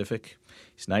the Pacific.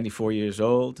 He's 94 years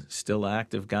old, still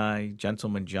active guy,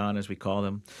 Gentleman John as we call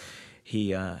him.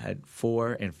 He had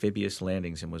 4 amphibious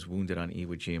landings and was wounded on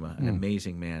Iwo Jima, an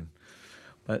amazing man.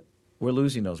 But we're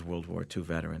losing those World War II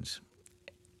veterans.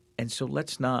 And so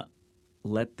let's not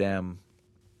let them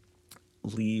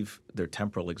leave their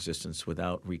temporal existence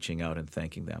without reaching out and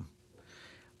thanking them,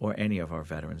 or any of our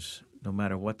veterans, no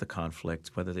matter what the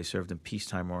conflict, whether they served in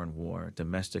peacetime or in war,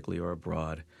 domestically or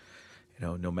abroad,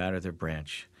 no matter their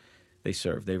branch. They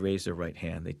served. They raised their right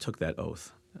hand. They took that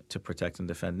oath to protect and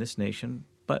defend this nation,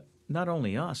 but not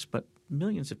only us, but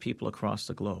millions of people across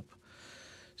the globe.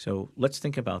 So let's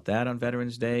think about that on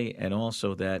Veterans Day, and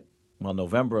also that while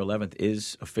November 11th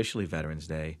is officially Veterans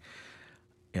Day,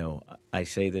 I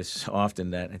say this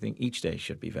often that I think each day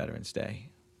should be Veterans Day.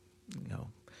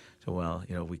 So while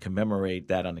we commemorate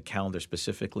that on the calendar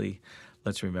specifically,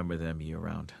 let's remember them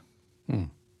year-round.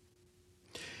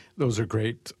 Those are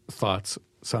great thoughts.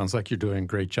 Sounds like you're doing a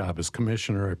great job as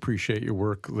commissioner. I appreciate your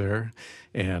work there,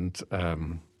 and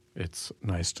it's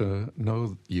nice to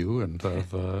know you and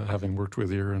having worked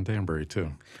with you in Danbury, too.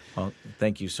 Well,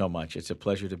 thank you so much. It's a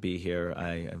pleasure to be here.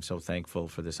 I am so thankful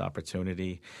for this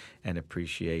opportunity and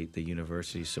appreciate the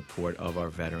university's support of our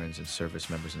veterans and service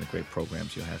members and the great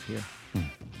programs you have here.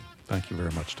 Thank you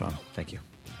very much, Tom. Thank you.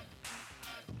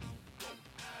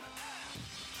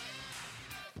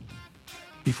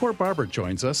 Before Barbara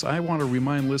joins us, I want to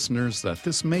remind listeners that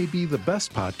this may be the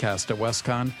best podcast at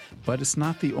WestConn, but it's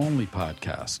not the only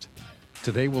podcast.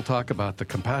 Today we'll talk about The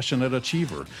Compassionate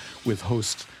Achiever with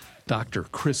hosts Dr.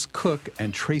 Chris Cook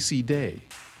and Tracy Day.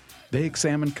 They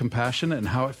examine compassion and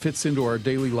how it fits into our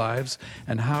daily lives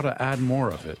and how to add more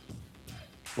of it.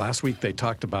 Last week they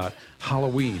talked about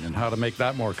Halloween and how to make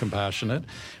that more compassionate.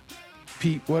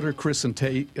 Pete, what are Chris and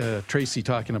Tracy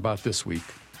talking about this week?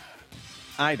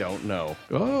 I don't know.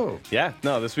 Oh. Yeah,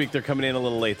 no, this week they're coming in a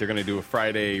little late. They're going to do a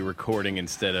Friday recording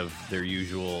instead of their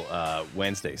usual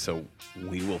Wednesday. So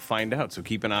we will find out. So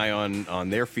keep an eye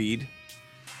on their feed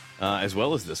as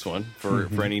well as this one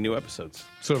for any new episodes.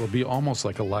 So it'll be almost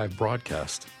like a live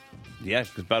broadcast. Yeah,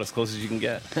 about as close as you can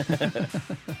get.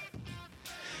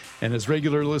 And as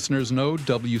regular listeners know,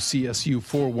 WCSU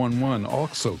 411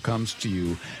 also comes to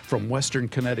you from Western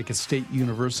Connecticut State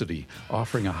University,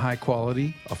 offering a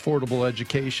high-quality, affordable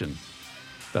education.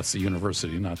 That's the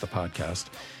university, not the podcast.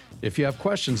 If you have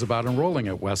questions about enrolling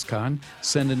at WestConn,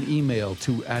 send an email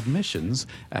to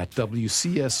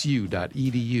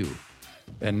admissions@wcsu.edu.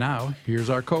 And now, here's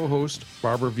our co-host,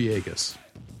 Barbara Villegas.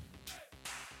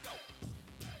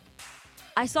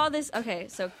 I saw this. Okay,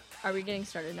 so are we getting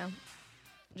started now?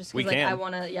 Just We because like, can.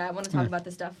 I want to talk about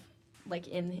this stuff like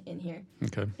in here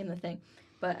Okay. in the thing.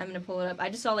 But I'm gonna pull it up. I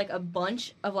just saw like a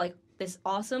bunch of like this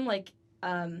awesome like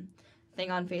thing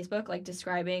on Facebook like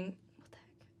describing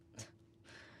what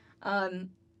the heck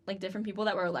like different people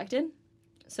that were elected.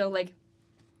 So like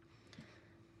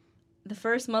the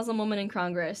first Muslim woman in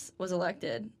Congress was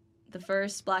elected. The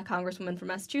first Black Congresswoman from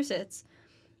Massachusetts.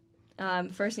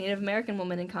 First Native American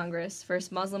woman in Congress.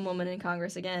 First Muslim woman in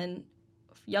Congress again.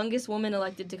 Youngest woman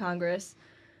elected to Congress.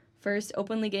 First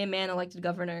openly gay man elected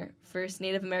governor. First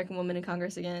Native American woman in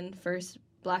Congress again. First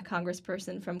Black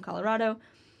congressperson from Colorado.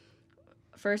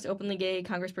 First openly gay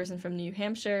congressperson from New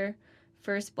Hampshire.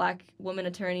 First Black woman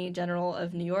attorney general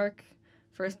of New York.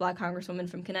 First Black congresswoman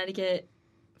from Connecticut.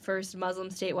 First Muslim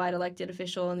statewide elected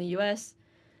official in the U.S.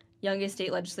 Youngest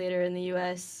state legislator in the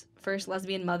U.S. First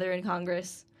lesbian mother in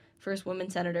Congress. First woman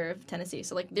senator of Tennessee.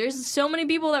 So, like, there's so many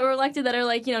people that were elected that are,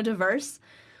 like, you know, diverse.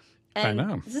 And I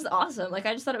know. This is awesome. Like,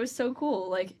 I just thought it was so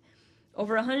cool. Like,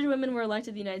 over 100 women were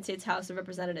elected to the United States House of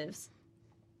Representatives.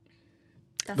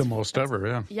 The most ever,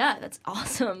 yeah. Yeah, that's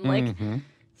awesome. Like,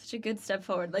 such a good step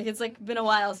forward. Like, it's, like, been a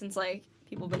while since, like,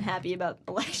 people have been happy about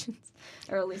elections.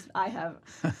 Or at least I have.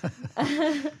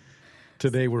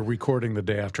 Today we're recording the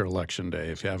day after Election Day,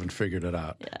 if you haven't figured it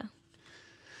out. Yeah.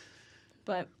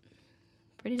 But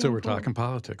pretty So damn we're cool. talking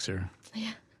politics here.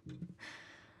 Yeah.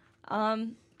 But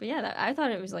yeah, I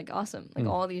thought it was like awesome. Like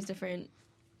all these different.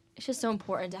 It's just so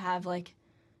important to have like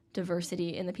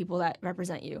diversity in the people that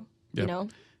represent you. You Yep. know.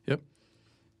 Yep.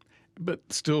 But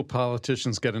still,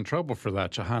 politicians get in trouble for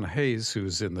that. Jahana Hayes,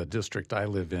 who's in the district I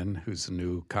live in, who's a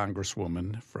new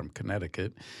congresswoman from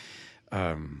Connecticut,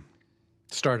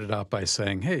 started out by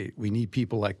saying, hey, we need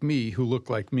people like me who look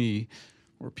like me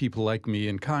or people like me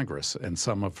in Congress. And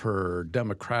some of her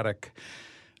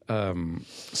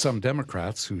some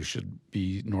Democrats who should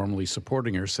be normally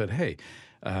supporting her said, hey,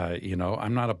 you know,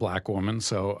 I'm not a black woman,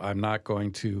 so I'm not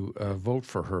going to vote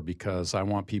for her because I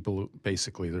want people,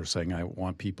 basically they're saying I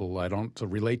want people, I don't to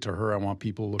relate to her, I want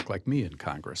people who look like me in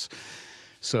Congress.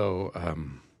 So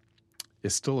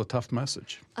it's still a tough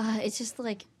message. It's just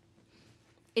like,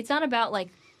 it's not about like.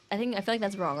 I feel like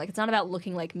that's wrong. Like, it's not about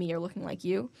looking like me or looking like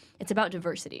you. It's about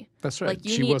diversity. That's right. Like,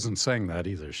 She wasn't saying that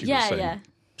either. She was saying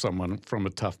someone from a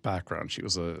tough background. She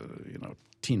was a, you know,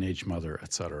 teenage mother,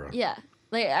 et cetera. Yeah.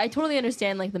 Like, I totally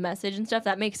understand, like, the message and stuff.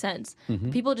 That makes sense.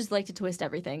 People just like to twist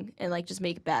everything and, like, just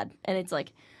make it bad. And it's,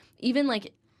 like, even,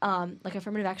 like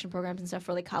affirmative action programs and stuff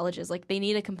for, like, colleges. Like, they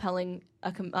need a compelling,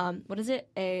 what is it?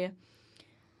 They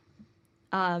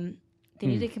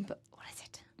need a, what is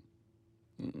it?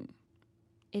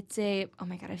 It's a, oh,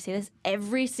 my God, I say this I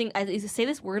say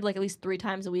this word, like, at least 3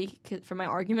 times a week for my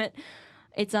argument.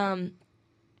 It's,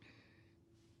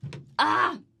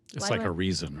 It's like a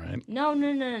reason, right? No.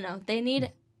 They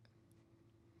need.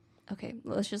 Okay,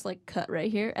 let's just like cut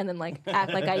right here and then like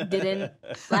act like I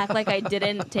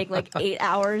didn't take like 8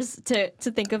 hours to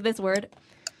think of this word.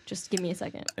 Just give me a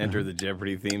second. Enter the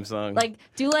Jeopardy theme song. Like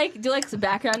do some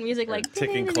background music like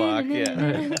ticking clock.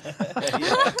 Yeah.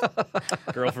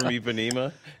 Girl from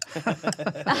Ipanema.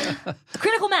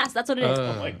 Critical mass. That's what it is.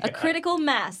 Oh my God. A critical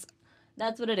mass.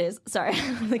 That's what it is. Sorry,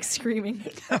 I'm like screaming.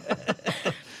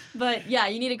 But yeah,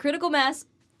 you need a critical mass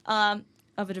of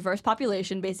a diverse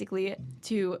population, basically,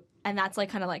 and that's like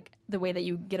kind of like the way that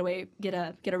you get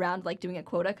around like doing a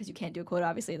quota, because you can't do a quota,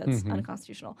 obviously, that's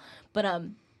unconstitutional. But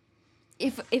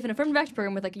if an affirmative action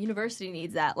program with like a university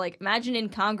needs that, like imagine in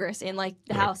Congress, in like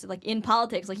the House, like in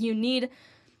politics, like you need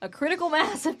a critical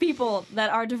mass of people that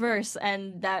are diverse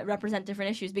and that represent different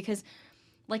issues, because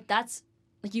like that's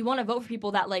like you want to vote for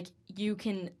people that like you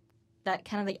can, that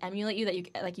kind of like emulate you,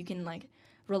 that you can like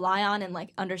rely on and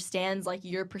like understands like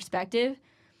your perspective,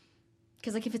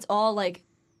 because like if it's all like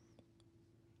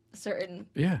certain,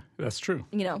 Yeah, that's true.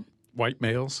 you know, White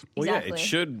males. Well, exactly.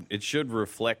 yeah, it should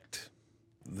reflect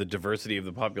the diversity of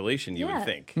the population. You Yeah. would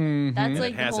think. That's And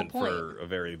like it the whole hasn't point. for a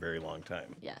very, very long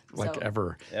time. Yeah, Like so,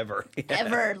 ever. Ever.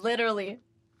 ever, literally.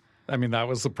 I mean, that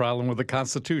was the problem with the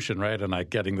Constitution, right? And I'm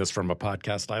getting this from a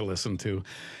podcast I listened to.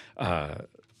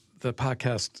 The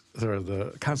podcast, or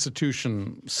the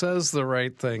Constitution says the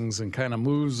right things and kind of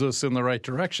moves us in the right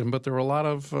direction, but there were a lot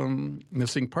of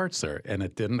missing parts there, and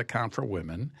it didn't account for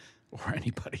women or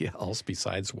anybody else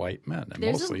besides white men, and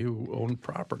mostly who own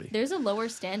property. There's a lower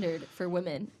standard for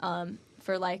women,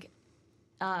 for like,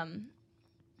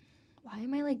 why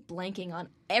am I like blanking on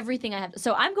everything I have?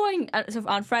 So I'm going. So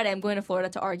on Friday, I'm going to Florida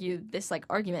to argue this like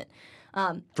argument.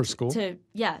 For school? To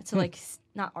like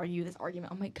not argue this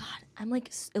argument. Oh my God, I'm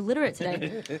like illiterate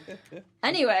today.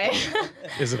 Anyway.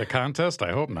 Is it a contest?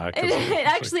 I hope not. 'Cause It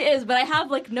actually is, but I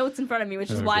have like notes in front of me, which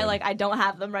is why Okay. like I don't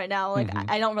have them right now. Like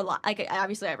I don't rely. Like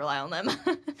obviously I rely on them,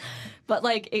 but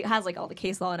like it has like all the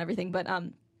case law and everything. But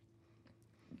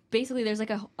basically there's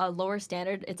like a lower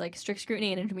standard. It's like strict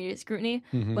scrutiny and intermediate scrutiny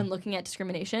when looking at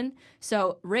discrimination.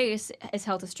 So race is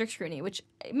held to strict scrutiny, which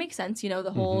it makes sense. You know,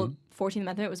 the whole 14th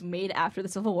Amendment was made after the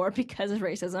Civil War because of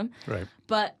racism. Right.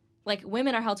 But like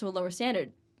women are held to a lower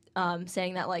standard,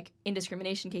 saying that like in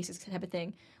discrimination cases type of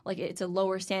thing, like it's a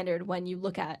lower standard when you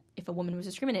look at if a woman was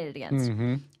discriminated against.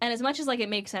 And as much as like it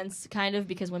makes sense kind of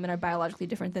because women are biologically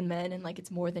different than men and like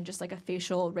it's more than just like a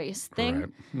facial race thing,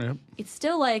 Right. Yep. it's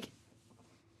still like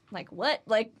what?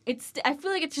 Like I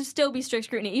feel like it should still be strict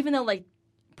scrutiny, even though like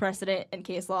precedent and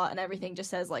case law and everything just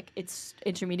says like it's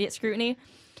intermediate scrutiny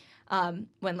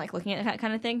when like looking at that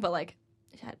kind of thing. But like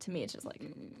to me, it's just like,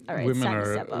 all right, Women it's time to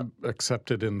are step up.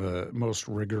 accepted in the most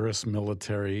rigorous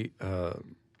military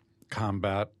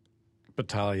combat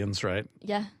battalions, right?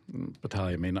 Yeah.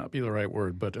 Battalion may not be the right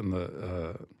word, but in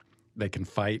the they can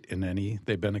fight in any.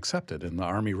 They've been accepted in the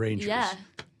Army Rangers. Yeah.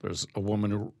 There's a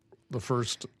woman, the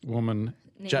first woman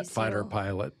Navy jet fighter SEAL.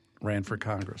 pilot, ran for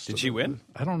Congress. Did she win?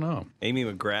 I don't know. Amy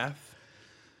McGrath.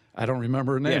 I don't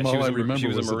remember her name. Yeah, All I remember she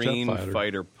was a jet Marine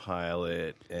fighter.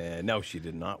 pilot. No, she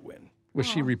did not win. Was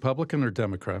she Republican or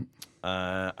Democrat?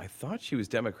 I thought she was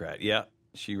Democrat. Yeah,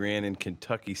 she ran in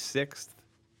Kentucky 6th.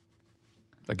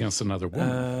 Against another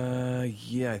woman.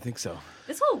 Yeah, I think so.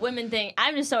 This whole women thing,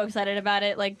 I'm just so excited about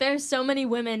it. Like, there's so many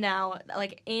women now,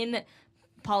 like, in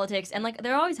politics. And, like,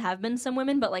 there always have been some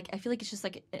women, but, like, I feel like it's just,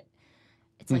 like,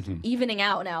 it's, like, evening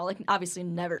out now. Like, obviously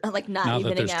never, like, not now that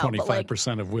evening there's out.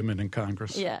 25% of women in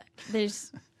Congress. But, like, yeah,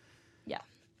 there's, yeah.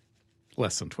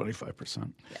 Less than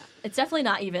 25%. Yeah. It's definitely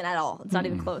not even at all. It's not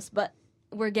even close, but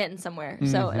we're getting somewhere.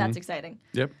 So that's exciting.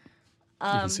 Yep. You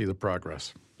can see the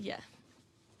progress. Yeah.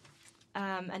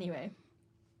 Anyway.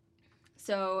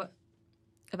 So,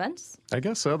 events? I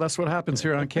guess so. That's what happens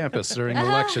here on campus during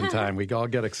election time. We all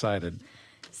get excited.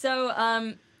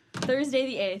 So, Thursday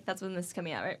the 8th, that's when this is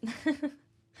coming out, right?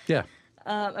 Yeah.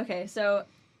 Okay, so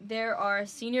there are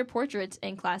senior portraits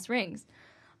and class rings.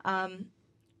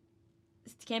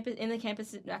 Campus in the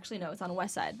campus. Actually, no, it's on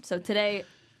West Side. So today,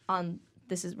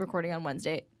 this is recording on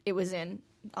Wednesday. It was on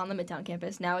the Midtown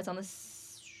campus. Now it's on the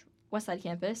West Side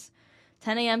campus,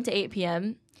 10 a.m. to 8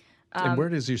 p.m. And where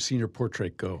does your senior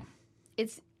portrait go?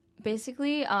 It's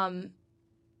basically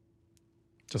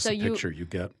Just So a you- picture you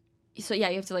get. so yeah,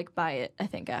 you have to like buy it. I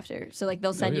think after. So like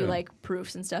they'll send you yeah. like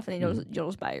proofs and stuff, and then you'll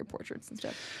just buy your portraits and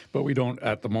stuff. But we don't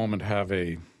at the moment have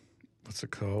a, what's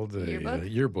it called? A Yearbook?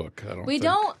 yearbook. I don't We think.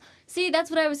 don't see. That's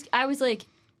what I was like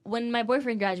when my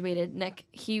boyfriend graduated. Nick,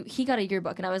 he got a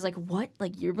yearbook, and I was like, "What?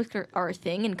 Like yearbooks are a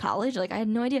thing in college?" Like I had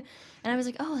no idea, and I was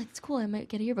like, "Oh, that's cool. I might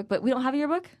get a yearbook." But we don't have a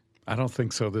yearbook. I don't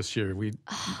think so this year.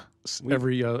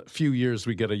 Every few years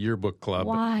we get a yearbook club.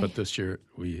 Why? But this year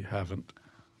we haven't.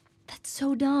 That's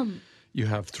so dumb. You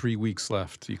have 3 weeks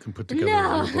left. You can put together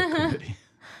No. a yearbook committee.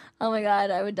 Oh my god,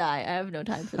 I would die. I have no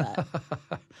time for that.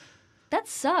 That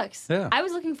sucks. Yeah. I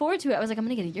was looking forward to it. I was like, I'm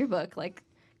gonna get a yearbook, like,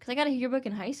 because I got a yearbook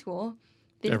in high school.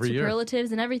 They did Every year.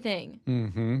 superlatives and everything.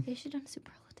 Mm-hmm. They should have done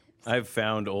superlatives. I've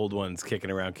found old ones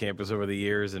kicking around campus over the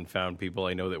years and found people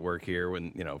I know that work here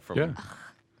when, from Yeah.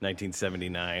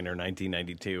 1979 or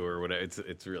 1992 or whatever.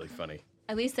 It's really funny.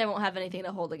 At least I won't have anything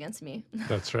to hold against me,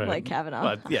 That's right. like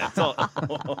Kavanaugh. But yeah, it's all.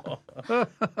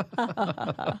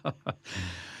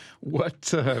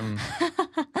 What?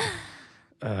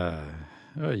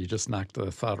 You just knocked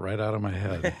the thought right out of my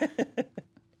head.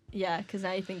 Yeah, because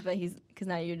now you think that because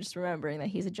now you're just remembering that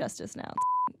he's a justice now.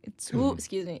 It's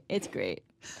excuse me, it's great.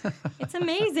 It's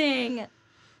amazing.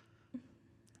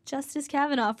 Justice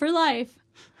Kavanaugh for life.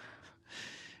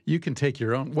 You can take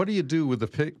your own. What do you do with the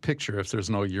picture if there's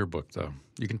no yearbook, though?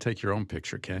 You can take your own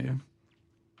picture, can't you?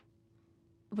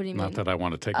 What do you mean? Not that I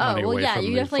want to take money away from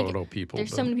you the definitely. photo people. There's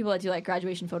but- so many people that do like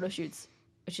graduation photo shoots,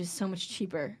 which is so much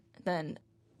cheaper than.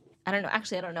 I don't know.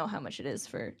 Actually, I don't know how much it is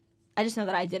for. I just know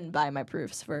that I didn't buy my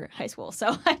proofs for high school,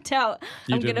 so I doubt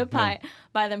You I'm gonna didn't,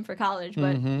 buy them for college.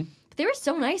 But Mm-hmm. they were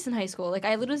so nice in high school. Like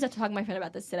I literally just had to talk to my friend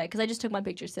about this today because I just took my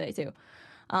pictures today too,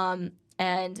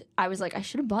 and I was like, I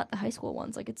should have bought the high school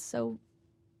ones. Like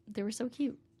they were so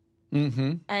cute.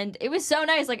 Mm-hmm. And it was so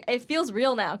nice. Like it feels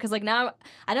real now because like now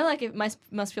I know like it must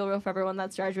feel real for everyone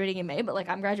that's graduating in May, but like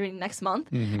I'm graduating next month,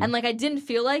 and like I didn't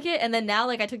feel like it. And then now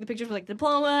like I took the pictures for like the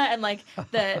diploma and like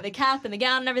the cap and the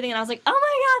gown and everything, and I was like, oh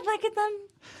my god, like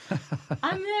it's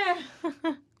I'm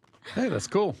there. Hey, that's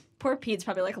cool. Poor Pete's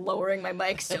probably like lowering my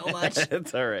mic so much.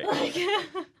 It's all right. Like,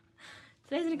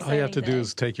 Today's an All exciting you have to day. do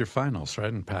is take your finals,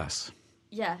 right, and pass.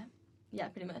 Yeah,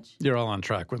 pretty much. You're all on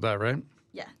track with that, right?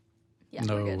 Yeah, we're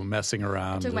No good. messing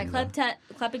around. Took my and,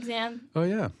 CLEP exam. Oh,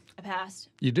 yeah. I passed.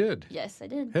 You did? Yes, I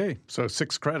did. Hey, so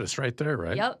 6 credits right there,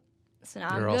 right? Yep. So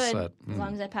now You're I'm all good. set. As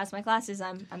long as I pass my classes,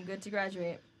 I'm good to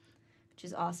graduate, which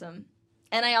is awesome.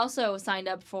 And I also signed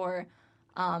up for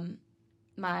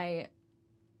my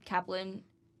Kaplan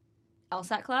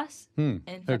LSAT class in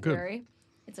good. February.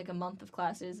 It's like a month of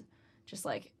classes, just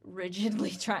like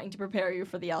rigidly trying to prepare you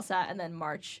for the LSAT, and then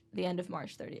the end of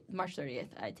March 30th,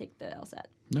 I take the LSAT.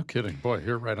 No kidding. Boy,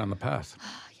 you're right on the path.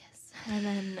 Yes. And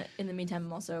then in the meantime,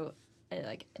 I'm also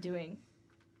like doing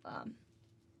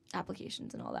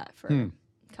applications and all that for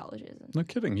colleges. And No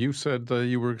kidding. You said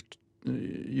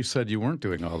you said you weren't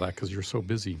doing all that because you're so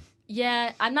busy.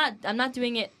 yeah, I'm not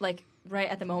doing it like right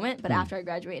at the moment, but after I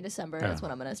graduate in December, that's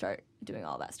when I'm gonna start doing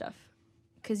all that stuff.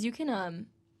 Cause you can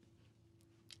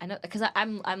I know because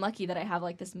I'm lucky that I have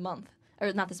like this month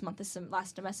or not this month,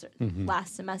 last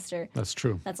semester. That's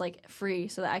true. That's like free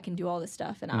so that I can do all this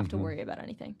stuff and not have to worry about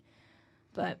anything.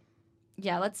 But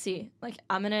yeah, let's see. Like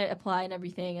I'm gonna apply and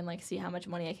everything and like see how much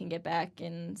money I can get back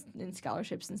in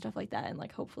scholarships and stuff like that, and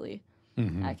like hopefully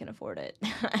I can afford it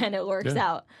and it works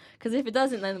out. Because if it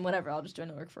doesn't, then whatever, I'll just join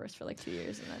the workforce for like 2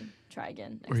 years and then try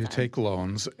again next Or you time. take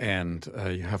loans and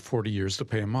you have 40 years to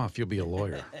pay them off. You'll be a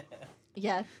lawyer.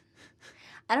 Yeah.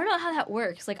 I don't know how that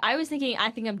works. Like, I would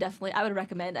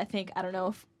recommend, I don't know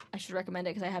if I should recommend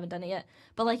it because I haven't done it yet,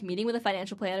 but like meeting with a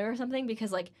financial planner or something,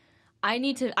 because like I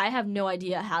have no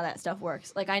idea how that stuff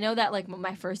works. Like, I know that like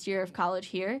my first year of college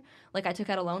here, like I took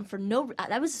out a loan for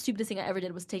that was the stupidest thing I ever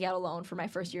did, was take out a loan for my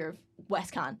first year of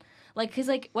WestCon. Like, cause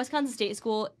like WestCon's a state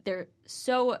school, they're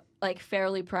so like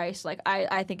fairly priced. Like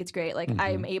I think it's great. Like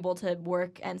I'm able to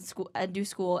work and do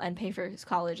school and pay for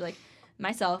college like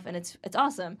myself, and it's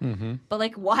awesome. But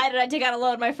like, why did I take out a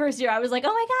loan my first year? I was like,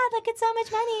 oh my god, like it's so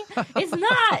much money.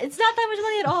 It's not that much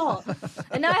money at all.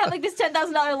 And now I have like this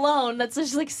 $10,000 loan that's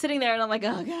just like sitting there, and I'm like,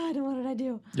 oh god, what did I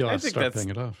do? You'll I have to think start that's paying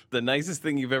it off. the nicest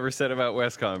thing you've ever said about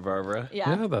WestCon, Barbara.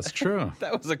 Yeah, that's true.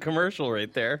 That was a commercial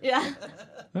right there. Yeah.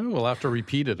 Oh, we'll have to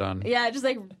repeat it on. Yeah, just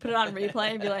like put it on replay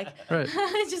and be like, Right.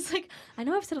 it's just like, I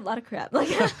know I've said a lot of crap, like,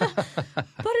 but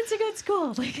it's a good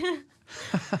school, like,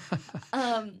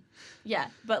 yeah.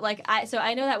 But like, I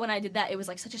know that when I did that, it was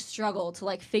like such a struggle to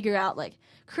like figure out like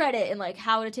credit and like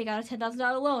how to take out a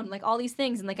 $10,000 loan, like all these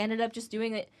things, and like I ended up just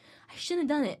doing it. I shouldn't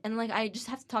have done it, and like I just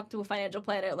have to talk to a financial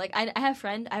planner. Like I have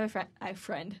friends,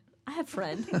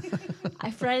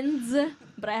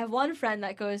 but I have one friend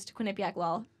that goes to Quinnipiac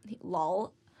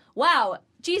Lol. Wow,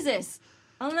 Jesus,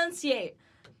 I'll enunciate.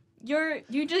 You're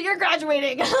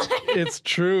graduating. It's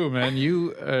true, man.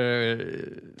 You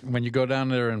when you go down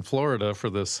there in Florida for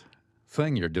this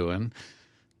thing you're doing,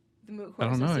 The Moot Court I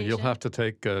don't know. You'll Association. have to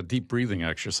take deep breathing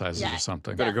exercises Yeah. or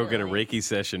something. Better go get a Definitely. Reiki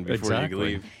session before Exactly. you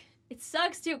leave. It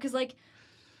sucks too, because like,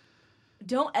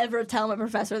 don't ever tell my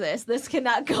professor this. This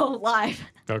cannot go live.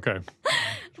 Okay.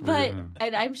 But Yeah.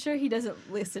 and I'm sure he doesn't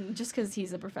listen just because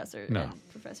he's a professor. No. And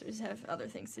professors have other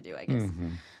things to do, I guess.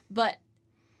 But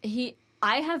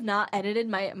I have not edited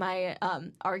my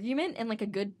argument in like a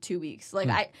good 2 weeks.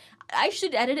 Like I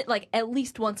should edit it like at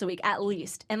least once a week, at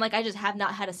least. And like I just have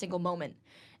not had a single moment.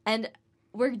 And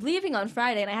we're leaving on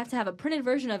Friday, and I have to have a printed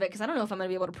version of it because I don't know if I'm gonna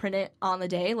be able to print it on the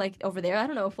day, like over there. I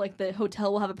don't know if like the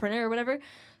hotel will have a printer or whatever.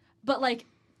 But like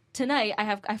tonight,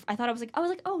 I thought I was like,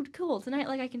 oh cool, tonight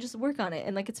like I can just work on it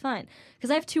and like it's fine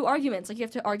because I have 2 arguments. Like you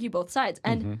have to argue both sides,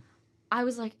 and I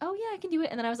was like, oh yeah, I can do it.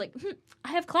 And then I was like,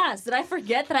 I have class. Did I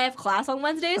forget that I have class on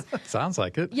Wednesdays? Sounds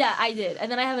like it. Yeah, I did. And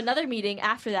then I have another meeting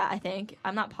after that, I think.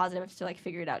 I'm not positive. I have to like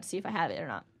figure it out to see if I have it or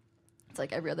not. It's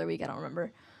like every other week. I don't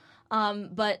remember.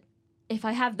 But if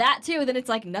I have that too, then it's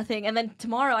like nothing. And then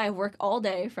tomorrow I work all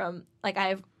day from like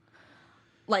I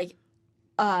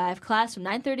have class from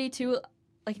 9:30 to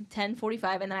like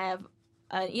 10:45, and then I have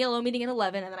an ELO meeting at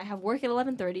 11, and then I have work at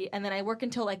 11:30, and then I work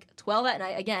until like 12 at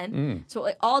night again. So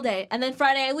like all day, and then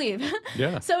Friday I leave.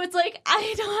 Yeah. So it's like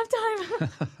I don't have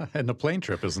time. And the plane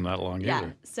trip isn't that long Yeah.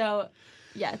 either. So,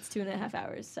 yeah, it's 2.5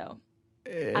 hours. So,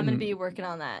 I'm going to be working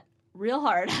on that real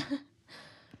hard.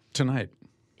 Tonight.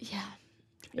 Yeah.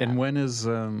 And when is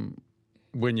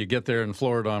when you get there in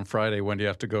Florida on Friday? When do you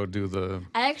have to go do the?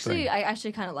 I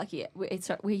actually kind of lucky.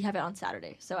 We have it on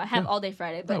Saturday, so I have all day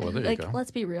Friday. But well, there you like, go.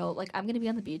 let's be real. Like, I'm going to be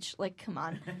on the beach. Like, come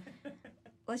on.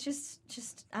 Let's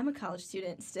just. I'm a college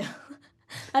student still.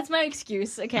 That's my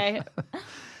excuse. Okay.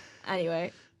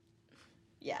 Anyway.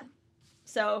 Yeah.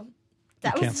 So.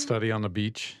 That You was can't study on the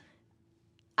beach.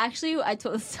 actually I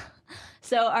told.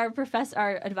 So our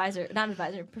professor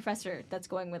that's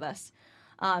going with us.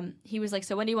 he was like,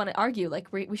 so when do you want to argue?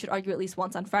 Like, we should argue at least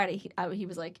once on Friday. He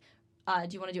was like, do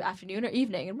you want to do afternoon or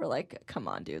evening? And we're like, come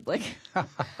on, dude. Like,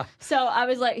 so I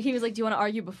was like, he was like, do you want to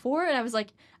argue before? And I was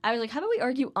like, how about we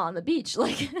argue on the beach?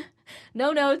 Like,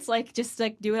 no notes, like, just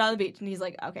like do it on the beach. And he's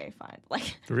like, okay, fine.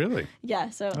 Like, Really? yeah.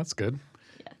 So That's good.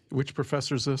 Yeah. Which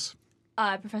professor is this?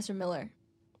 Professor Miller.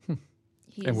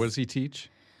 And what does he teach?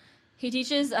 He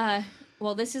teaches,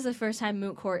 well, this is the first time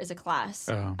moot court is a class.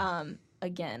 Oh.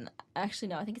 Again, actually,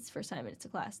 no, I think it's the first time it's a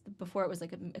class. Before it was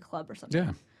like a club or something.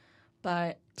 Yeah.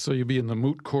 But So you'll be in the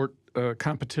moot court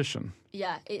competition.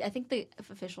 yeah, I think the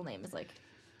official name is like,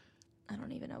 I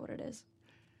don't even know what it is.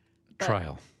 But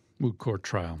Trial. Moot court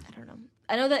trial. I don't know.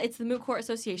 I know that it's the Moot Court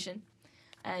Association,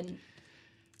 and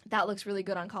that looks really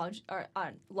good on college or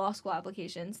on law school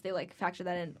applications. They like factor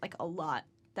that in like a lot.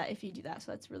 That if you do that,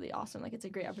 so that's really awesome. Like it's a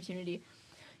great opportunity.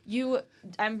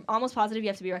 I'm almost positive you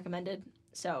have to be recommended.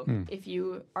 So if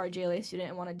you are a JLA student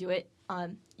and want to do it,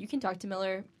 you can talk to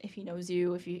Miller if he knows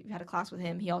you. If you had a class with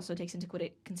him, he also takes into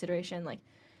consideration like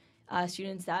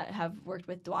students that have worked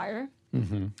with Dwyer.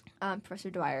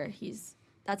 Professor Dwyer.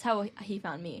 That's how he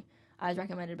found me. I was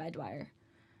recommended by Dwyer.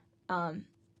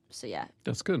 So yeah.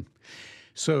 That's good.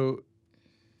 So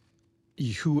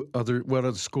what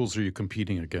other schools are you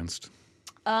competing against?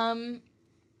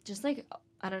 Just like,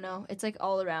 I don't know. It's like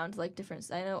all around, like different.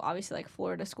 I know obviously like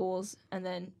Florida schools and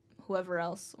then whoever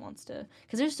else wants to.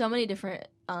 Because there's so many different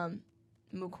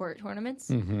moot court tournaments.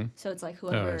 Mm-hmm. So it's like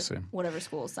I see. whatever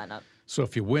schools sign up. So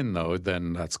if you win, though,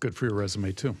 then that's good for your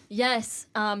resume, too. Yes.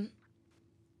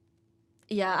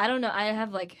 Yeah, I don't know. I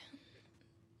have like,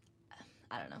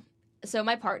 I don't know. So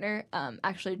my partner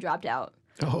actually dropped out.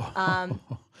 Oh.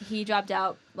 He dropped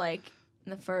out like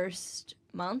in the first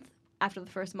month. After the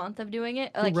first month of doing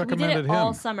it, Who like we did recommended it all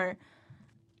him? summer.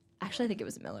 Actually, I think it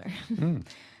was Miller. Mm.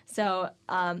 So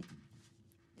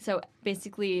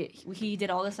basically, he did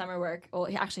all the summer work. Well,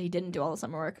 he didn't do all the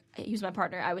summer work. He was my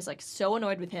partner. I was like so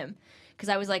annoyed with him because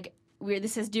I was like, "Weird,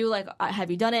 this is due. Like,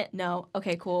 have you done it? No.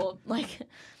 Okay, cool. Like,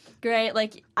 great.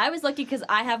 Like, I was lucky because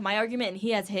I have my argument and he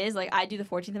has his. Like, I do the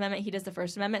 14th Amendment, he does the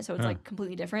First Amendment, so it's like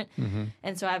completely different. Mm-hmm.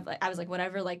 And so I was like,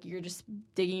 whatever. Like, you're just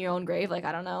digging your own grave. Like,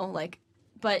 I don't know. Like,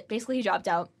 but basically, he dropped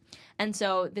out, and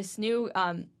so this new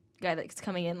guy that's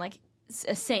coming in, like,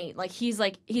 a saint. Like, he's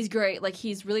great. Like,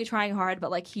 he's really trying hard,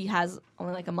 but like he has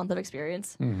only like a month of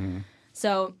experience. Mm-hmm.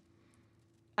 So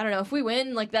I don't know if we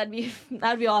win. Like, that'd be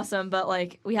awesome. But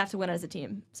like we have to win as a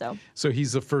team. So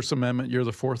he's the First Amendment. You're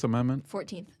the Fourth Amendment.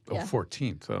 14th. Oh, Yeah.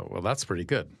 14th. Oh, well, that's pretty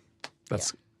good.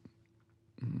 That's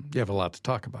you have a lot to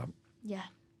talk about. Yeah.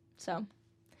 So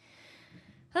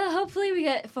hopefully we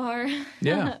get far.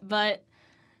 Yeah. But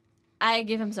I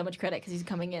give him so much credit because he's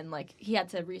coming in like he had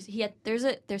to.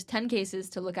 There's 10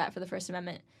 cases to look at for the First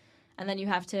Amendment, and then you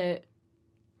have to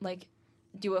like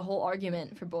do a whole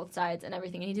argument for both sides and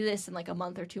everything. And he did this in like a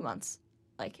month or 2 months.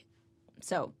 Like,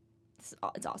 so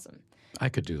it's awesome. I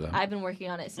could do that. I've been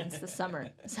working on it since the summer.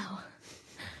 So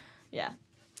yeah.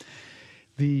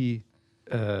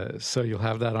 So you'll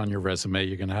have that on your resume.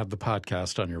 You're going to have the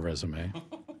podcast on your resume.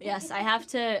 Yes, I have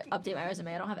to update my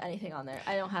resume. I don't have anything on there.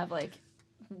 I don't have like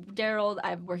Daryl.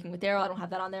 I'm working with Daryl. I don't have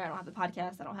that on there. I don't have the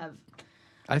podcast. I don't have.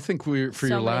 I think for So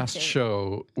your many last things.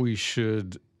 show, we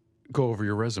should go over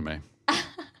your resume.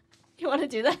 You want to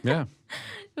do that? Yeah.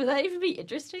 Would that even be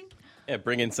interesting? Yeah,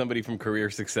 bring in somebody from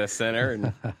Career Success Center and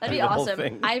That'd be do the whole awesome.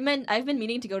 thing. I've been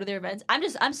meaning to go to their events.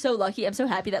 I'm so lucky. I'm so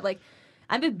happy that like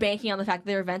I've been banking on the fact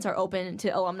that their events are open to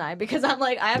alumni because I'm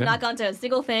like I have Yeah. not gone to a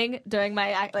single thing during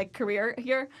my like career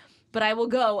here, but I will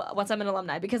go once I'm an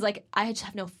alumni because like I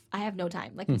have no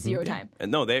time, like zero time.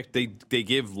 And no, they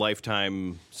give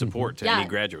lifetime support to Yeah, any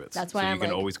graduates. That's why so I'm you can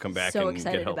like, always come back so and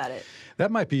excited get help. about it. That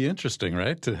might be interesting,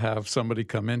 right? To have somebody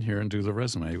come in here and do the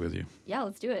resume with you. Yeah,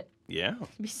 let's do it. Yeah.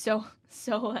 It'd be so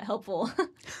helpful.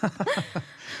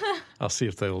 I'll see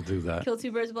if they'll do that. Kill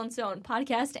two birds with one stone.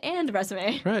 Podcast and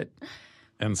resume. Right.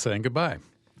 And saying goodbye.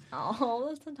 Oh,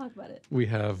 let's not talk about it. We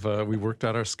have we worked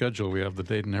out our schedule. We have the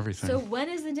date and everything. So when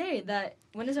is the day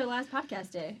when is our last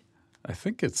podcast day? I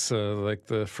think it's like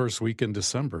the first week in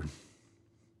December.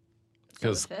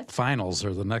 Because the 5th? finals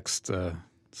are the next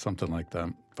something like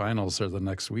that. Finals are the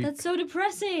next week. That's so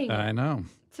depressing. I know.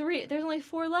 3. There's only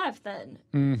 4 left then.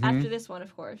 Mhm. After this one,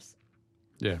 of course.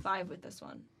 Yeah, 5 with this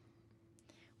one.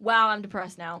 Wow, I'm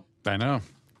depressed now. I know.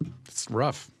 It's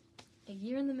rough. A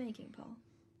year in the making, Paul.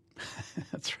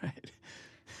 That's right.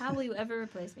 How will you ever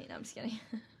replace me? No, I'm just kidding.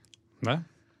 Huh?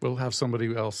 We'll have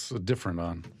somebody else different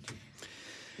on.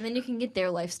 And then you can get their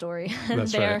life story and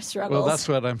That's their right. struggles. Well, that's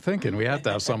what I'm thinking. We have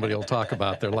to have somebody who'll talk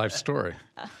about their life story.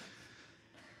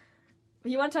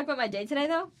 You want to talk about my day today,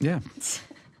 though? Yeah.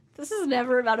 This This is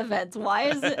never about events. Why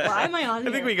is it? Why am I on here?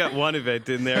 I think we got one event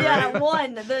in there, Yeah, right?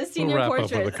 one. The senior We'll wrap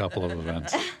portrait. up with a couple of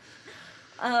events.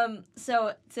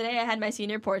 So today I had my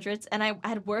senior portraits, and I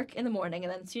had work in the morning,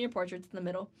 and then senior portraits in the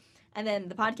middle, and then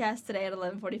the podcast today at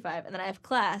 11:45, and then I have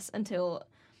class until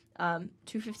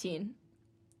 2:15,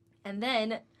 and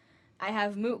then I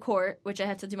have moot court, which I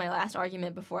have to do my last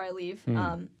argument before I leave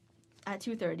at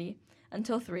 2:30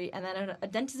 until 3, and then a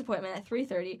dentist appointment at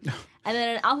 3:30, and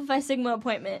then an Alpha Phi Sigma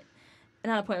appointment.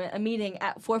 Not appointment, a meeting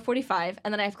at 4:45,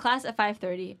 and then I have class at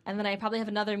 5:30, and then I probably have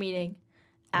another meeting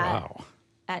at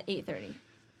 8:30.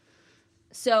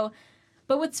 So,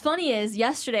 but what's funny is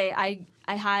yesterday I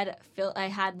had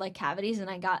like cavities,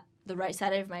 and I got the right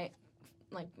side of my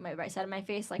right side of my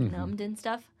face like numbed and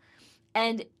stuff,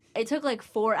 and it took like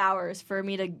 4 hours for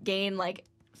me to gain like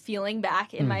feeling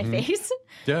back in my face.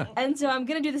 Yeah. And so I'm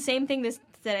gonna do the same thing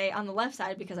today on the left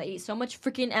side because I eat so much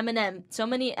freaking M&M, so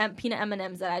many peanut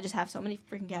M&Ms that I just have so many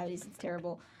freaking cavities. It's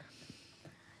terrible.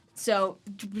 So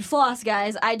floss,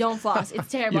 guys. I don't floss. It's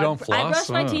terrible. You don't floss? I brush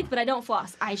my Oh. teeth, but I don't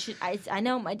floss. I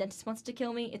know my dentist wants to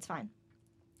kill me. It's fine.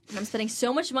 And I'm spending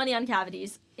so much money on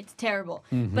cavities. It's terrible.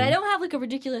 But I don't have like a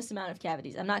ridiculous amount of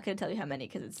cavities. I'm not going to tell you how many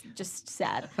because it's just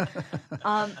sad.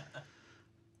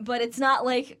 But it's not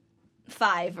like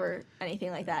 5 or anything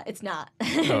like that. It's not.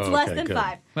 It's Oh, less okay, than good.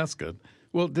 5. That's good.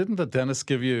 Well, didn't the dentist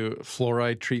give you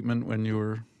fluoride treatment when you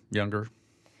were younger?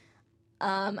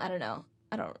 I don't know.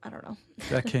 I don't know.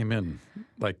 That came in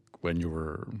like when you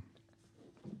were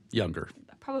younger.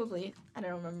 Probably. I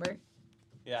don't remember.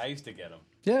 Yeah, I used to get them.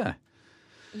 Yeah.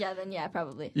 Yeah, then yeah,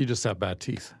 probably. You just have bad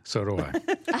teeth. So do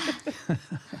I.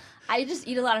 I just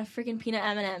eat a lot of freaking peanut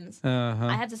M&Ms. Uh-huh.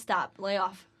 I have to stop. Lay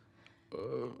off.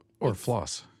 Or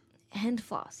floss. And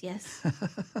floss, yes.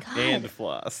 God. And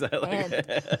floss. I like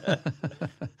it.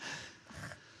 And-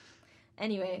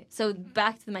 Anyway, so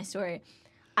back to my story.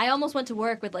 I almost went to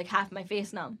work with like half my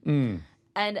face numb.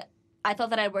 And I thought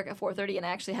that I'd work at 4:30 and I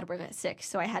actually had to work at 6,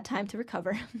 so I had time to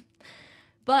recover.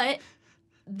 But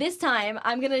this time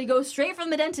I'm going to go straight from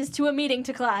the dentist to a meeting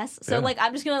to class. So Yeah. like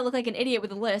I'm just going to look like an idiot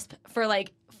with a lisp for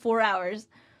like 4 hours.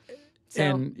 So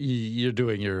And you're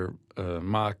doing your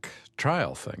mock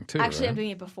trial thing too, actually I'm right? doing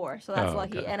it before, so that's Oh,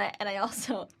 lucky. okay. And I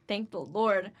also thank the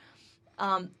Lord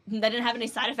that I didn't have any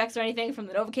side effects or anything from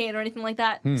the Novocaine or anything like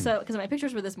that. So because my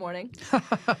pictures were this morning.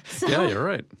 So, Yeah, you're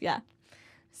right. Yeah.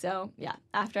 So yeah,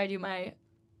 after I do my,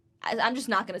 I'm just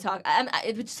not gonna talk.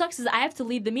 Which sucks is I have to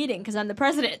lead the meeting because I'm the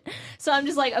president. So I'm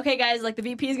just like, okay, guys, like the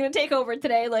VP is gonna take over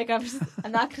today. Like I'm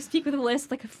not gonna speak with a list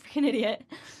like a freaking idiot.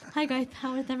 Hi guys,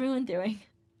 how is everyone doing?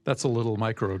 That's a little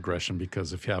microaggression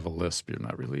because if you have a lisp, you're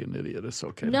not really an idiot. It's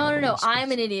okay. to No, have no, a no. lisp.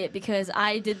 I'm an idiot because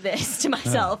I did this to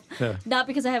myself. yeah. Not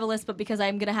because I have a lisp, but because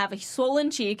I'm gonna have a swollen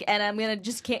cheek and I'm gonna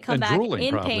just can't come And back drooling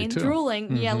in probably, pain, too.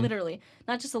 drooling. Yeah, literally.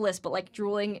 Not just a lisp, but like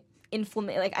drooling,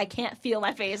 inflammation. Like I can't feel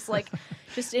my face. Like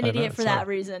just an I know, idiot it's for that hard.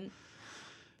 reason.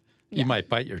 You might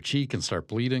bite your cheek and start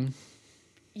bleeding,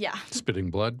 Yeah, spitting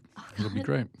blood. It'll be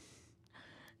great.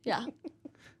 yeah.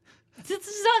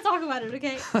 Let's not talk about it,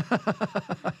 okay?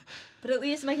 But at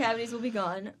least my cavities will be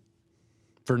gone.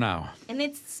 For now. And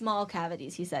it's small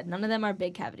cavities, he said. None of them are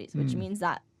big cavities, which means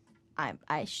that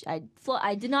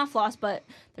I did not floss, but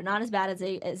they're not as bad as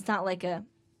it's not like a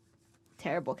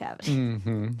terrible cavity.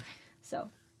 So,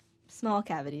 small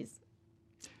cavities.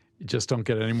 You just don't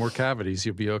get any more cavities.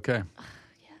 You'll be okay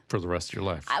for the rest of your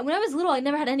life. When I was little, I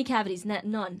never had any cavities,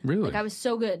 none. Really? Like I was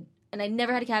so good, and I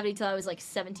never had a cavity until I was like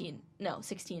 16,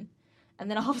 and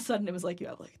then all of a sudden it was like you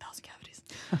have like 1,000 cavities.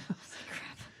 I was like,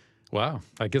 crap. Wow.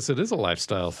 I guess it is a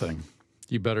lifestyle thing.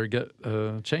 You better get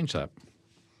change that.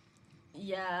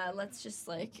 Yeah, let's just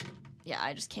like,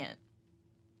 I just can't.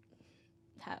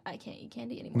 I can't eat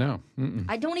candy anymore. No. Mm-mm.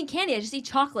 I don't eat candy. I just eat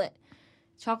chocolate.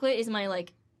 Chocolate is my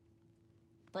like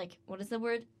what is the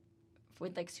word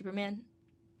with like Superman?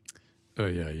 Oh,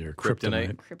 yeah, your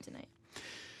Kryptonite. kryptonite. Kryptonite.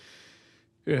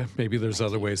 Yeah, maybe there's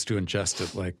other ways to ingest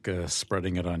it, like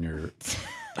spreading it on your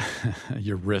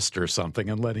your wrist or something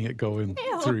and letting it go in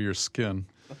Ew. through your skin.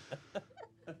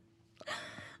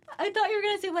 I thought you were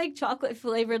gonna say like chocolate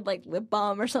flavored like lip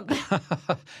balm or something.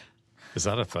 Is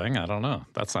that a thing? I don't know.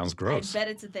 That sounds gross. I bet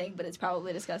it's a thing, but it's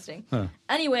probably disgusting. Huh.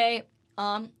 Anyway,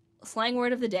 slang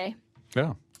word of the day.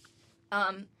 Yeah.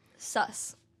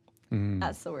 Sus.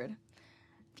 That's the word.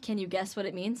 Can you guess what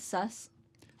it means? Sus?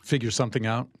 Figure something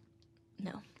out?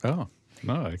 No. Oh,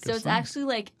 no, I guess So it's not. actually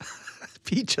like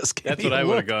Pete just gave That's me what a I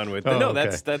would have look. gone with. Oh, No,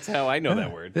 okay. that's how I know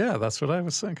that word. Yeah, that's what I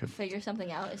was thinking. figure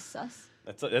something out is sus.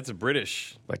 That's a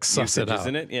British Like suss usage, it out.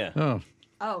 isn't it? Yeah. Oh,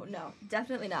 Oh no,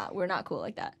 definitely not. We're not cool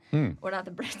like that. Hmm. We're not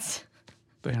the Brits.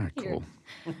 they aren't You're-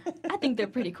 cool. I think they're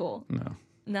pretty cool. No.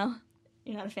 No?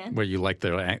 You're not a fan? Where you like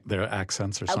their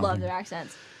accents or I something? love their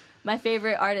accents. My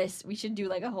favorite artists, we should do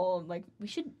like a whole,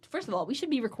 first of all, we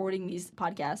should be recording these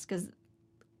podcasts because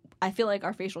I feel like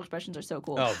our facial expressions are so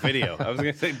cool. Oh, video. I was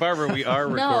going to say, Barbara, we are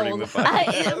recording the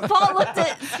podcast. Paul looked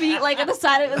at me like on the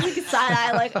side of it, like a side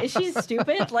eye, like, is she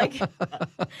stupid? Like,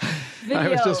 video. I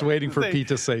was just waiting for Pete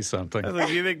to say something. I was like,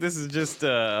 do you think this is just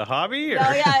a hobby? Or? No,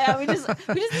 yeah, we just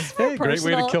this is for Hey, great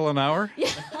way to kill an hour.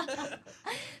 Yeah.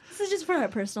 This is just for our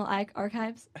personal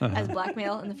archives as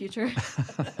blackmail in the future.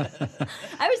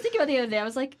 I was thinking about it the other day. I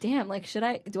was like, damn, like,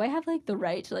 do I have like the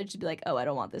right to like just be like, oh, I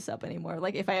don't want this up anymore?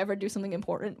 Like, if I ever do something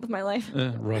important with my life.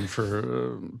 Run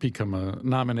for, become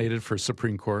nominated for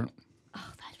Supreme Court.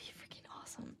 Oh, that'd be freaking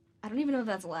awesome. I don't even know if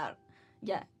that's allowed.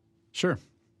 Yeah. Sure.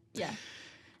 Yeah.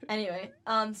 Anyway,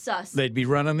 sus. They'd be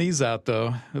running these out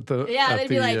though. They'd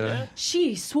be like,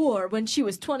 she swore when she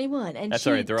was 21, and That's she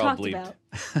all right, they're all talked bleeped. about.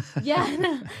 Yeah,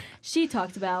 no, she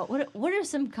talked about what are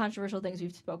some controversial things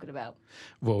we've spoken about?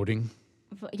 voting,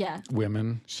 Yeah,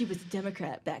 women. she was a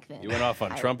Democrat back then. You went off